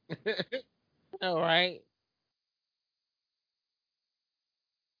fight. All right.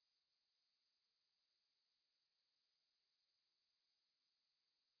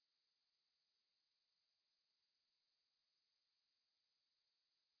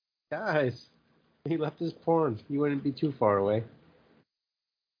 Guys, he left his porn. He wouldn't be too far away.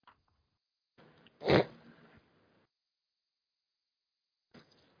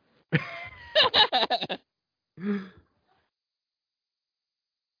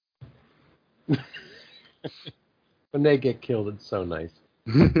 When they get killed, it's so nice.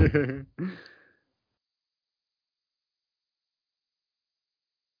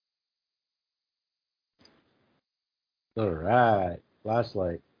 All right.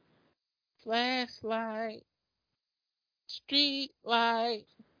 Flashlight. Flashlight. Street light.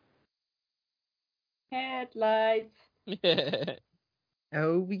 Headlights.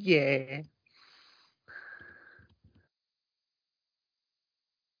 Oh, yeah.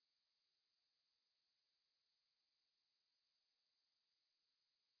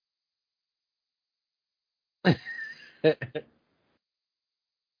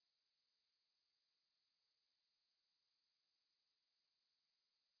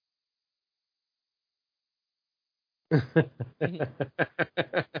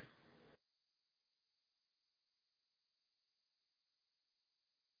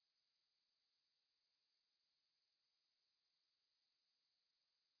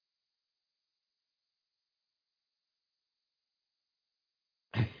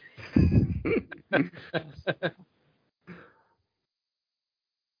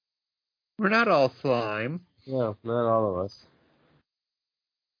 We're not all slime. No, not all of us.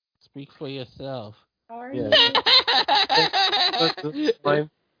 Speak for yourself. Are Yeah. you? Slime.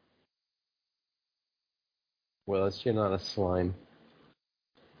 Willis, you're not a slime.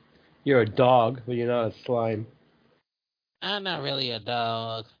 You're a dog, but you're not a slime. I'm not really a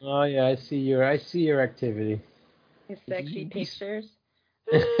dog. Oh yeah, I see your activity. His sexy pictures.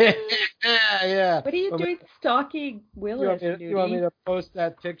 Yeah. What are you doing stalking Willis, You want me Nudie? to post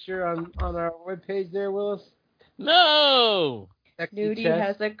that picture on our webpage there, Willis? No. Sexy Nudie chest?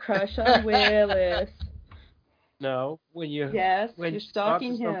 has a crush on Willis. No, when Yes, when you're you talk to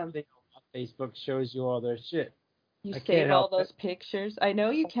stalking him. somebody, Facebook shows you all their shit. You I can't save all help those pictures. I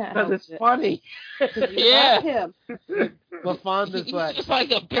know you can't Because help it's it. funny. 'Cause you Yeah. love him. LaFonda's He's like, just like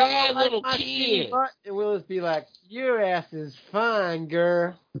a bad little "I see kid. what?" And Willis be like, "Your ass is fine,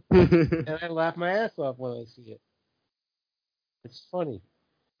 girl," and I laugh my ass off when I see it. It's funny.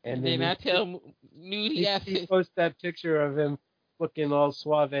 And then I tell Nudie, I he said, posts that picture of him looking all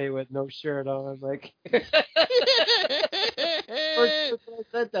suave with no shirt on. Like, first person I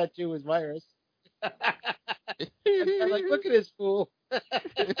sent that to was Virus. I'm like, look at this fool.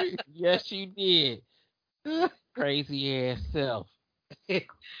 yes, you did. Crazy ass self. If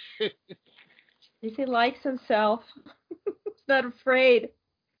he likes himself, he's not afraid.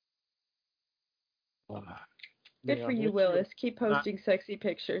 Good for you, Willis. Keep posting sexy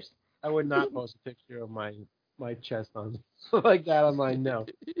pictures. I would not post a picture of my chest on like that online. No,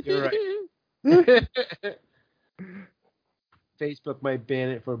 you're right. Facebook might ban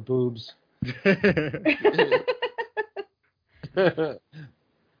it for boobs.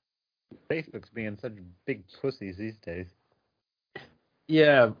 Facebook's being such big pussies these days.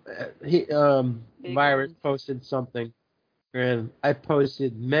 Yeah, he Big Virus ones. posted something, and I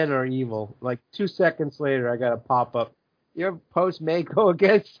posted "Men are evil." Like 2 seconds later, I got a pop up. Your post may go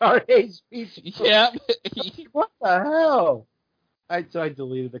against our hate speech. Yep. What the hell? So I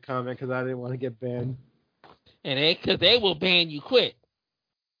deleted the comment because I didn't want to get banned. And because they will ban you quick.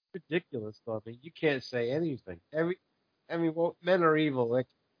 Ridiculous stuff. I mean, you can't say anything. Well, men are evil. Like,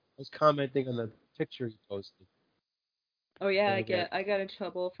 I was commenting on the picture he posted. Oh yeah, Okay. I got in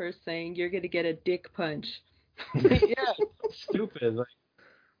trouble for saying you're gonna get a dick punch. Yeah, stupid.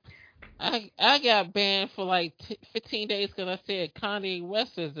 Like, I got banned for like 15 days because I said Kanye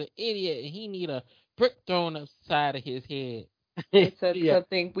West is an idiot and he need a brick thrown upside of his head. I said yeah.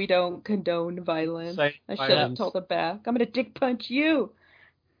 something, we don't condone violence. Say I should have violence. told him back. I'm gonna dick punch you.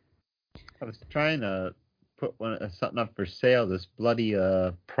 I was trying to put something up for sale, this bloody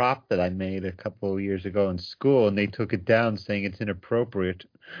prop that I made a couple of years ago in school, and they took it down saying it's inappropriate.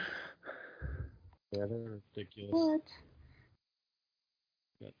 Yeah, they're ridiculous. What?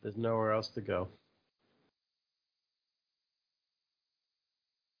 There's nowhere else to go.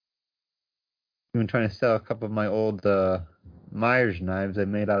 I've been trying to sell a couple of my old Myers knives I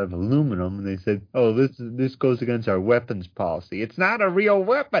made out of aluminum, and they said, "Oh, this goes against our weapons policy. It's not a real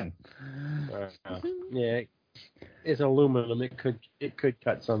weapon." Yeah, it's aluminum. It could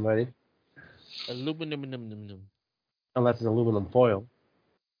cut somebody Aluminum. unless it's aluminum foil.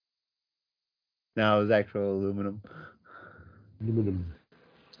 No, it was actual aluminum. Aluminum.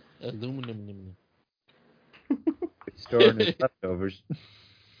 It's stored in its leftovers.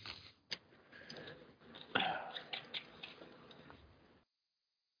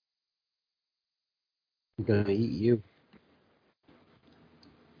 I'm gonna eat you.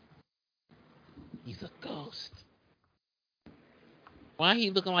 He's a ghost. Why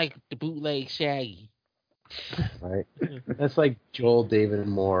he looking like the bootleg Shaggy? Right. That's like Joel David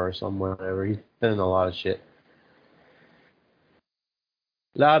Moore or some whatever. He's been in a lot of shit.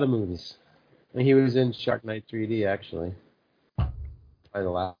 A lot of movies. And he was in Shark Night 3D actually. Probably the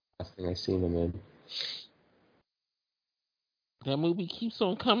last thing I seen him in. That movie keeps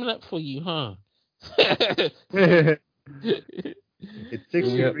on coming up for you, huh? It's 6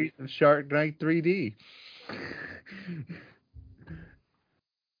 degrees of Shark Night 3D.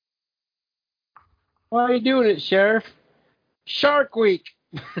 Why are you doing it, Sheriff? Shark Week!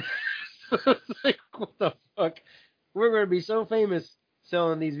 Like, what the fuck? We're going to be so famous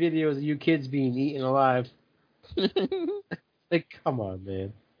selling these videos of you kids being eaten alive. Like, come on,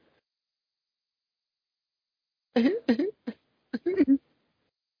 man.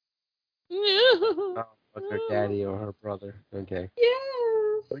 Oh, was her daddy or her brother? Okay.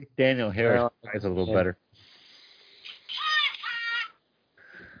 Yes. I like Daniel Harris Well, tries a little yeah. better.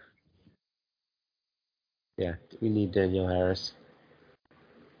 Yeah, we need Danielle Harris.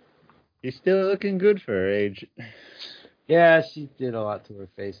 She's still looking good for her age. Yeah, she did a lot to her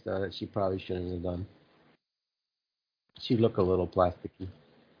face though that she probably shouldn't have done. She look a little plasticky.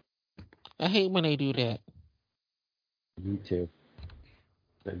 I hate when they do that. Me too.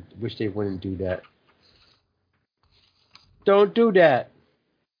 I wish they wouldn't do that. Don't do that.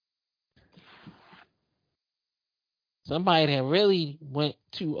 Somebody that really went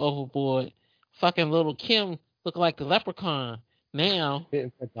too overboard. Fucking little Kim looked like the leprechaun. Now,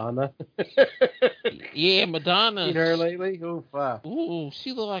 Madonna. yeah, Madonna. Seen her lately? Oof. Ooh,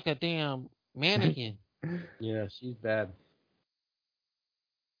 she look like a damn mannequin. Yeah, she's bad.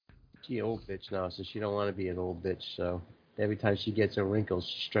 She an old bitch now, so she don't want to be an old bitch. So every time she gets a wrinkle,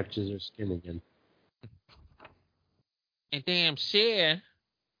 she stretches her skin again. And damn Cher.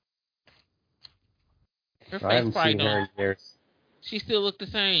 Her I face haven't probably seen her don't. in years. She still look the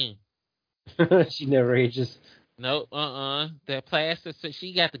same. She never ages. No, that plastic.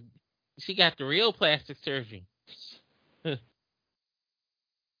 She got the real plastic surgery.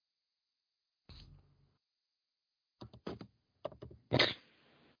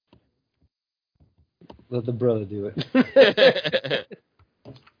 Let the brother do it.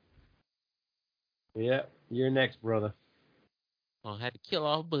 Yeah, you're next, brother. I had to kill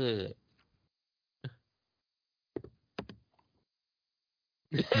off Bud.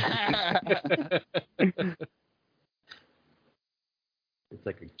 It's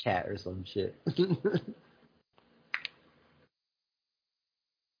like a cat or some shit.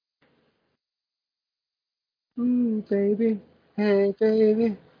 Ooh, baby. Hey,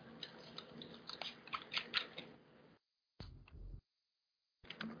 baby.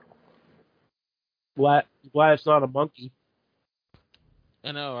 Why it's not a monkey?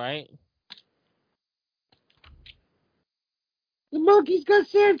 I know, right? The monkey's got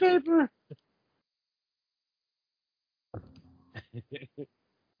sandpaper.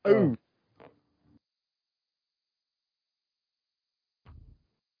 Oh.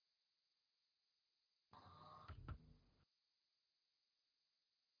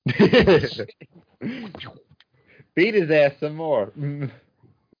 Beat his ass some more.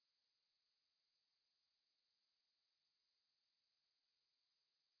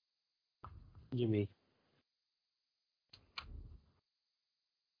 Jimmy.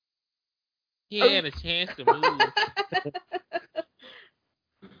 He had a chance to move.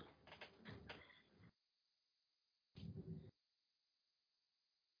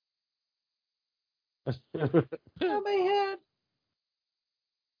 Oh my head.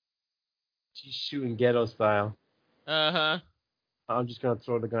 She's shooting ghetto style. Uh-huh. I'm just gonna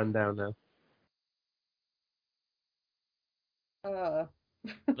throw the gun down now.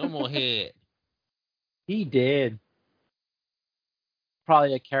 No more head. He did.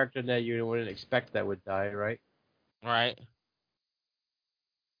 Probably a character that you wouldn't expect that would die, right? Right?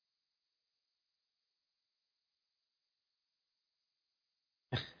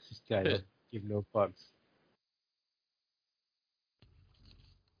 This guy don't give no fucks.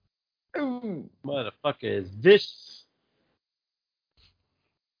 Ooh. Motherfucker is vicious.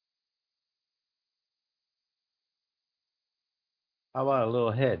 How about a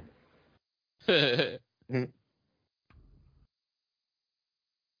little head?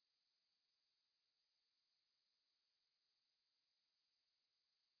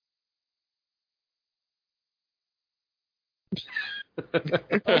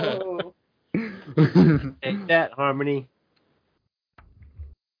 Oh. Take that, Harmony.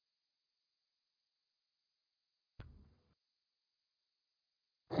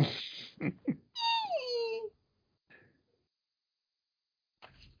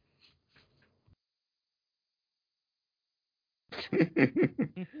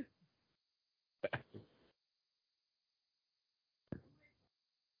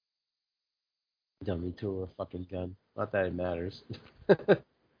 Dummy to a fucking gun. Not that it matters.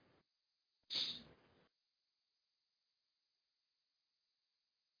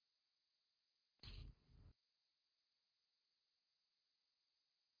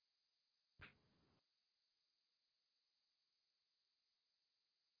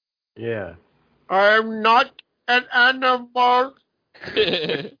 Yeah. I'm not an animal.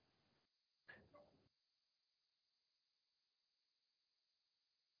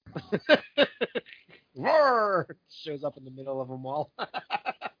 Roar! Shows up in the middle of them all.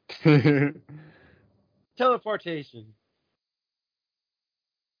 Teleportation.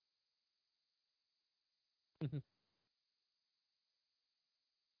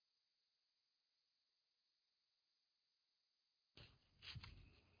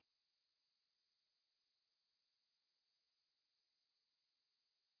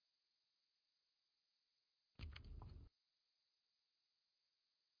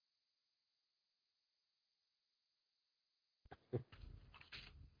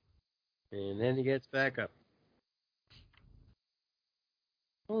 And then he gets back up.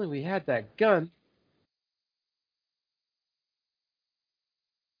 Only we had that gun.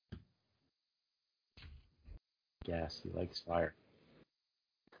 Gas, he likes fire.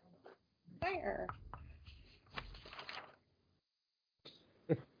 Fire.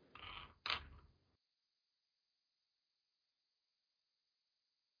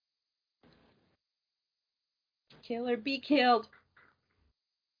 Kill or be killed.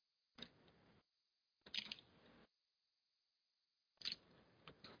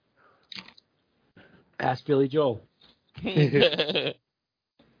 Ask Billy Joel.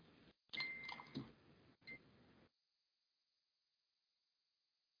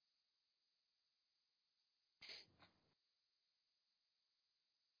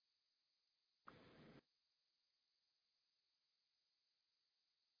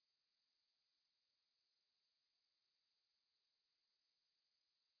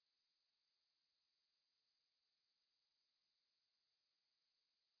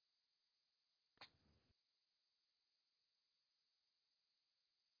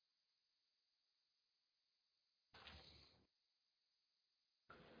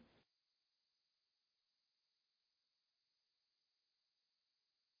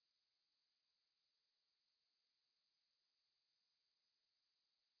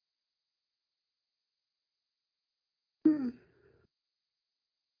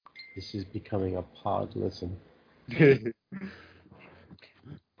 This is becoming a pod listen. Dude.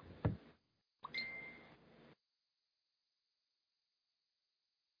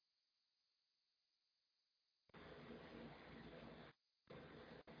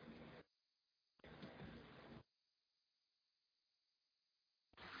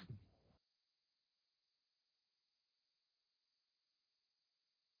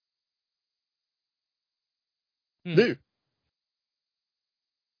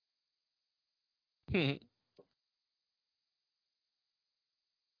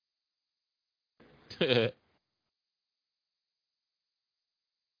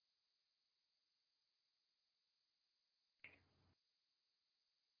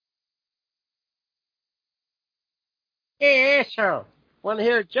 Hey, asshole. Want to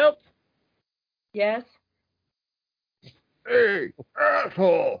hear a joke? Yes. Hey,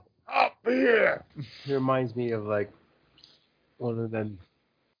 asshole, up here. It reminds me of like one of them,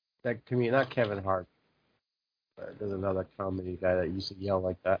 that comedian, not Kevin Hart. But there's another comedy guy that used to yell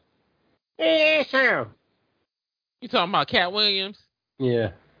like that. Hey, asshole. You talking about Cat Williams?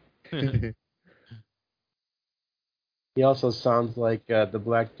 Yeah. He also sounds like the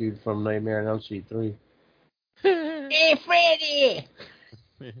black dude from Nightmare on Elm Street 3. Hey, Freddy!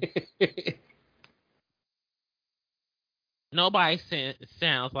 Nobody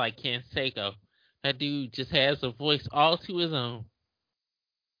sounds like Ken Seiko. That dude just has a voice all to his own.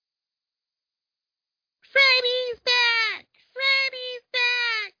 Freddy's back! Freddy's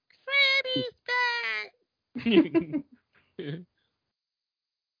back! Freddy's back!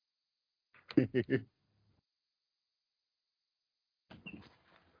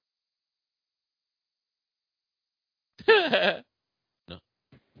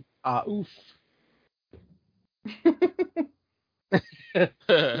 Oof.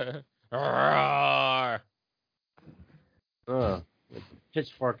 Roar. Oh, with a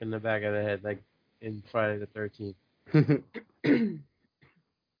pitchfork in the back of the head, like in Friday the 13th.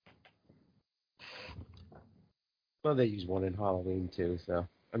 Well, they use one in Halloween too, so.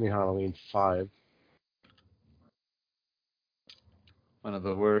 I mean, Halloween 5. One of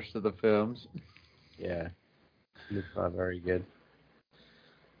the worst of the films. Yeah. It's not very good.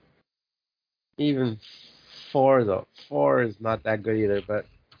 Even 4, though. 4 is not that good either, but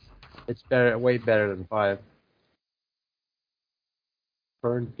it's better, way better than 5.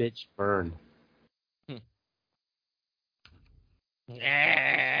 Burn, bitch, burn.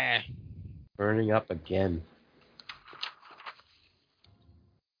 Yeah. Burning up again.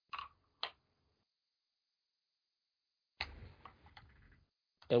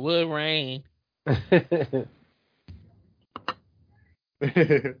 It would rain. What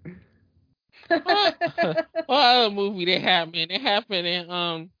other movie that happened? It happened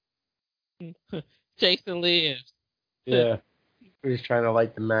in Jason Lives. Yeah. We're just trying to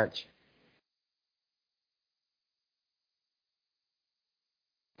light the match.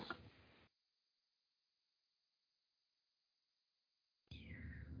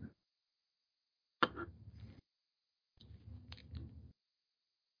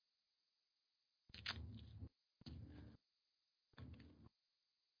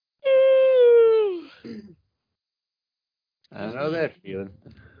 I know that feeling.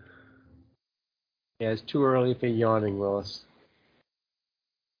 Yeah, it's too early for yawning, Willis.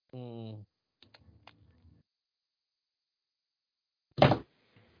 Mm.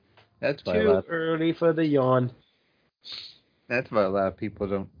 That's why Too early for the yawn. That's why a lot of people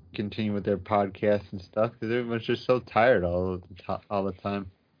don't continue with their podcasts and stuff because everyone's just so tired all the time.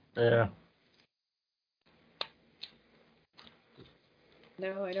 Yeah.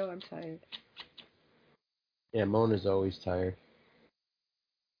 No, I know I'm tired. Yeah, Mona's always tired.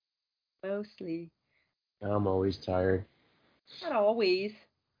 Mostly. I'm always tired. Not always.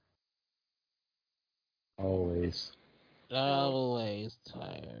 Always. Always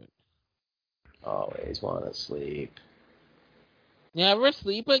tired. Always want to sleep. Never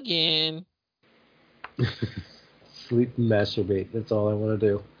sleep again. Sleep and masturbate. That's all I want to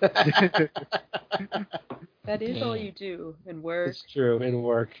do. That is all Damn. you do. And work. It's true. And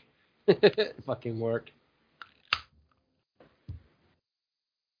work. Fucking work.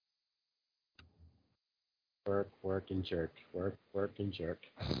 Work, and jerk. Work, and jerk.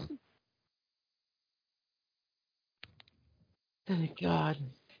 Thank God.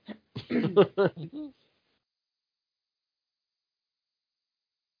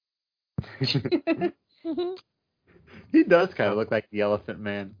 He does kind of look like the Elephant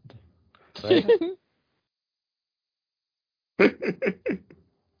Man. Right?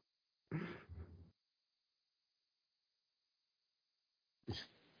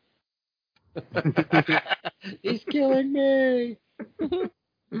 He's killing me.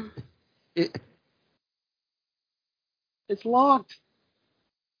 It's locked.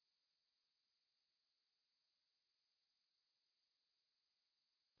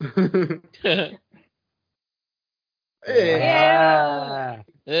 Yeah.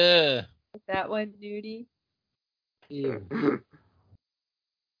 Ugh. That one, nudie. Ew.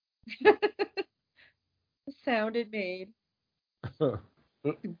 The sound it made.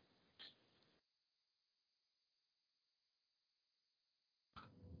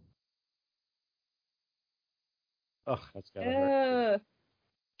 Oh, that's gotta hurt.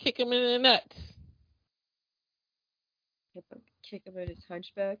 Kick him in the nuts. Kick him in his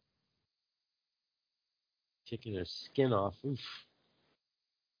hunchback. Kicking her skin off. Oof.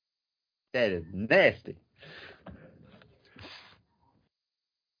 That is nasty.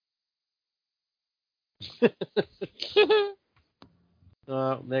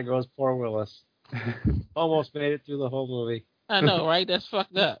 Oh, there goes poor Willis. Almost made it through the whole movie. I know, right? That's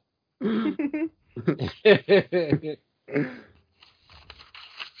fucked up.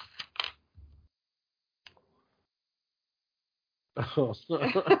 Oh.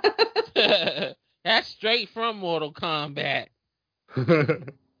 That's straight from Mortal Kombat.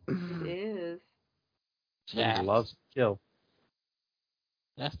 It is. He Jax. loves to kill.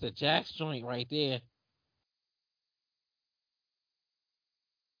 That's the Jax joint right there.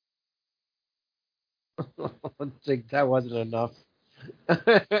 I think that wasn't enough.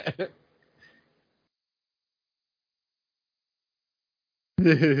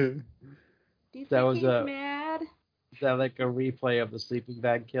 Do you That think was he's mad? Is that like a replay of the sleeping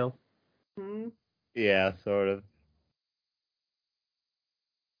bag kill? Hmm? Yeah, sort of.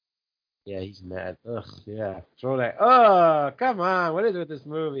 Yeah, he's mad. Ugh, yeah. Throw that. Oh, come on. What is it with this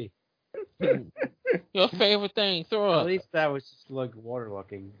movie? Your favorite thing? Throw At up. least that was just like water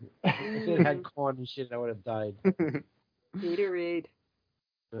looking. If it had corn and shit, I would have died. Gatorade.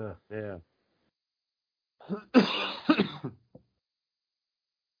 Ugh, yeah.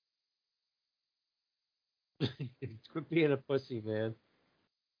 Quit being a pussy, man.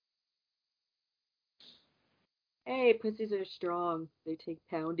 Hey, pussies are strong. They take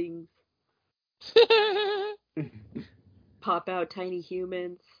poundings. Pop out tiny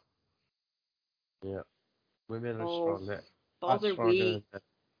humans. Yeah. Women are Balls. strong. That Balls are stronger weak. than that.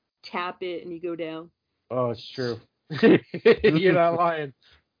 Tap it and you go down. Oh, it's true. You're not lying.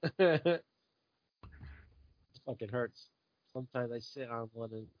 It fucking hurts. Sometimes I sit on one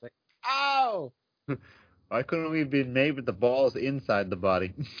and it's like, ow! Why couldn't we have been made with the balls inside the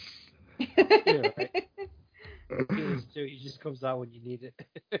body? Yeah, right. Penis too. He just comes out when you need it.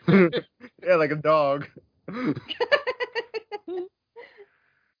 Yeah, like a dog.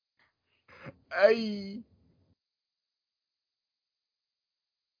 Ay.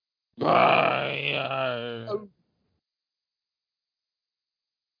 Oh.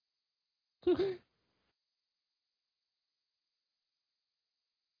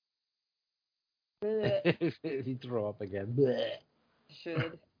 He throw up again. Blech.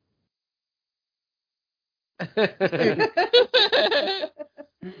 Should.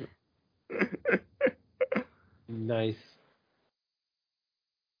 Nice.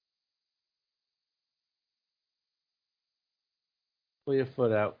 Pull your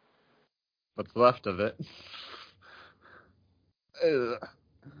foot out. What's left of it. Ugh.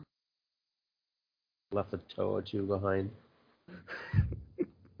 Left a toe or two behind.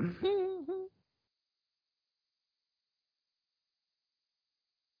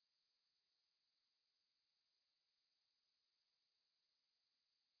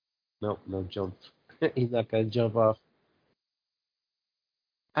 Nope, no jump. He's not gonna jump off.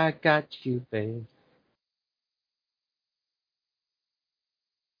 I got you, babe.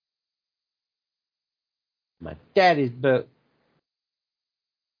 My daddy's boat.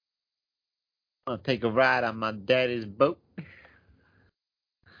 I'll take a ride on my daddy's boat.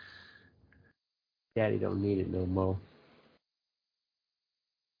 Daddy don't need it no more.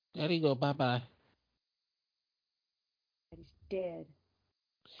 There you go. Bye-bye. He's dead.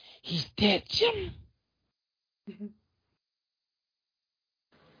 He's dead, Jim.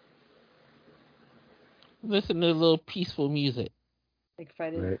 Listen to a little peaceful music. Like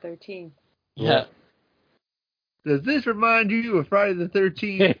Friday Right. the 13th. Yeah. Does this remind you of Friday the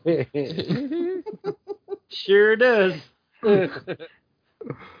 13th? Sure does. I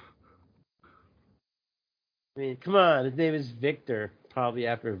mean, come on. His name is Victor. Probably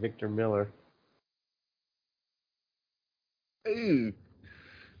after Victor Miller. Ooh.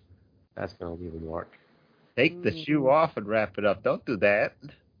 That's gonna leave a mark. Take the shoe off and wrap it up. Don't do that.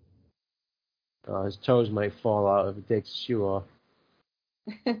 His toes might fall out if he takes his shoe off.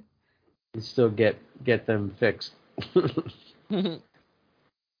 You still get them fixed.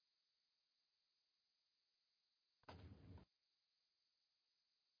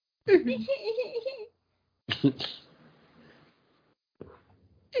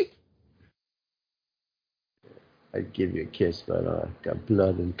 I'd give you a kiss, but I got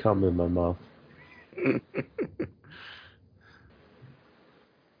blood and cum in my mouth.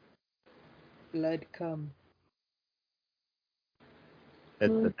 Blood cum.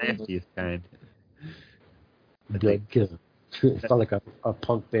 That's the nastiest kind. Blood cum. It's not like a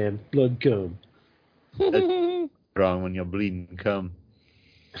punk band. Blood cum. Wrong when you're bleeding cum.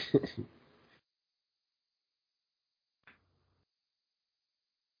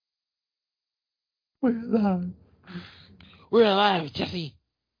 We're alive. We're alive, Jesse.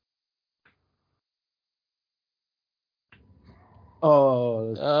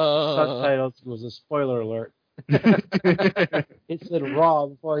 Oh, the Oh. subtitles was a spoiler alert. It said raw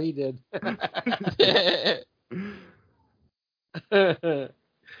before he did.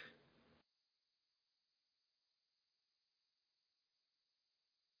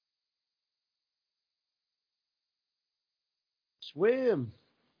 Swim.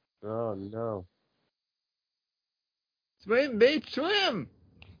 Oh no. Swim, bitch, swim!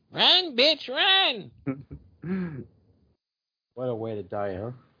 Run, bitch, run! What a way to die,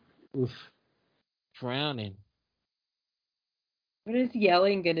 huh? Oof. Drowning. What is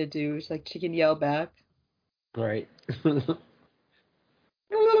yelling gonna do? It's like she can yell back. Right.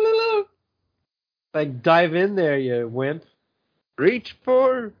 Like, dive in there, you wimp. Reach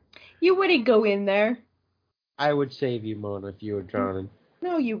for... You wouldn't go in there. I would save you, Mona, if you were drowning.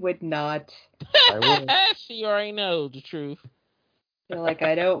 No, you would not. I would. She already knows the truth. You're like,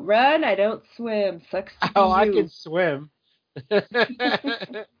 I don't run, I don't swim. Sucks to be Oh, I you. can swim. I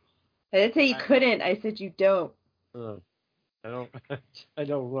didn't say you couldn't. I said you don't. Oh, I don't. I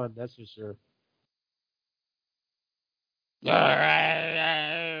don't run. That's for sure.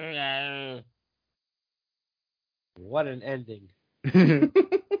 What an ending!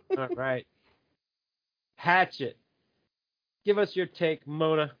 All right, Hatchet. Give us your take,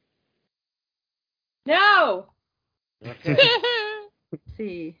 Mona. No. Okay. Let's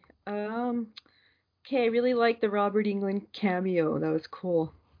see. Okay, I really like the Robert Englund cameo. That was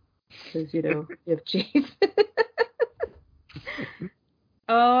cool. Because, you have Jason.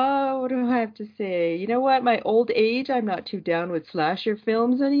 Oh, what do I have to say? You know what? My old age, I'm not too down with slasher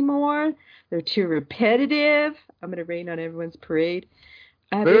films anymore. They're too repetitive. I'm going to rain on everyone's parade.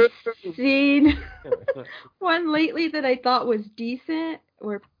 I haven't seen one lately that I thought was decent.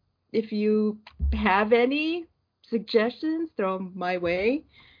 Or if you have any suggestions, throw them my way.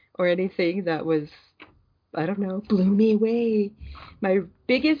 Or anything that was, I don't know, blew me away. My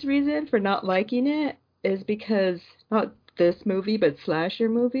biggest reason for not liking it is because, not this movie, but slasher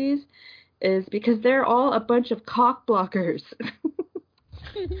movies, is because they're all a bunch of cock blockers.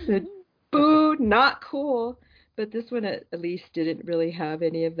 Boo, not cool. But this one at least didn't really have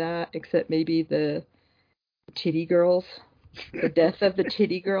any of that, except maybe the titty girls. The death of the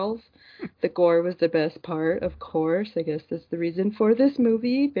titty girls. The gore was the best part, of course. I guess that's the reason for this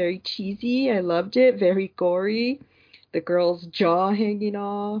movie. Very cheesy. I loved it. Very gory. The girl's jaw hanging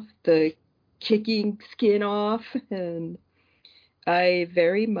off. The kicking skin off. And I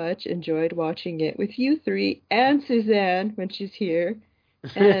very much enjoyed watching it with you three and Suzanne when she's here,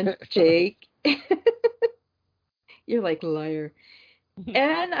 and Jake. You're like liar.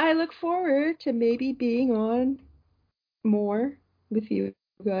 And I look forward to maybe being on more with you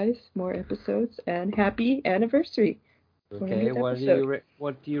guys, more episodes, and happy anniversary. Okay, 100th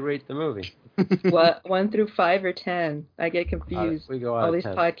what do you rate the movie? What 1 through 5 or 10? I get confused. We go out All of these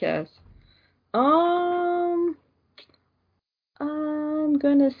 10. podcasts. I'm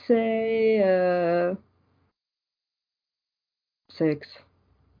gonna say 6.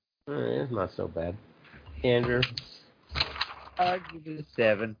 It's not so bad. Andrew? I'll give it a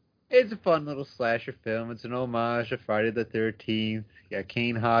 7. It's a fun little slasher film. It's an homage to Friday the 13th. You got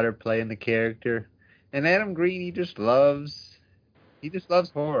Kane Hodder playing the character, and Adam Green. He just loves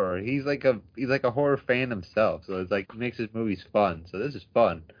horror. He's like a horror fan himself. So it's like makes his movies fun. So this is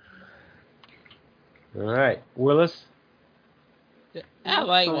fun. All right. Willis? I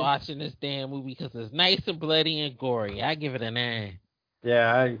like watching this damn movie because it's nice and bloody and gory. I give it a 9.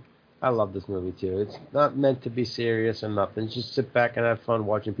 Yeah, I love this movie too. It's not meant to be serious or nothing. Just sit back and have fun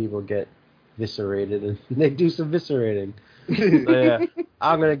watching people get viscerated, and they do some viscerating. So yeah,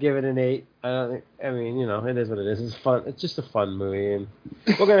 I'm gonna give it an 8. I mean, it is what it is. It's fun. It's just a fun movie, and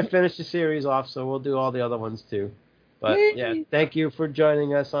we're gonna finish the series off, so we'll do all the other ones too. But yeah, thank you for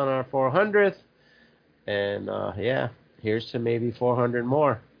joining us on our 400th, and yeah, here's to maybe 400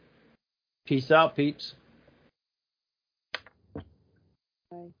 more. Peace out, peeps.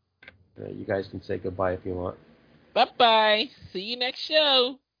 You guys can say goodbye if you want. Bye-bye. See you next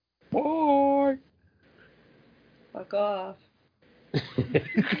show. Bye. Fuck off.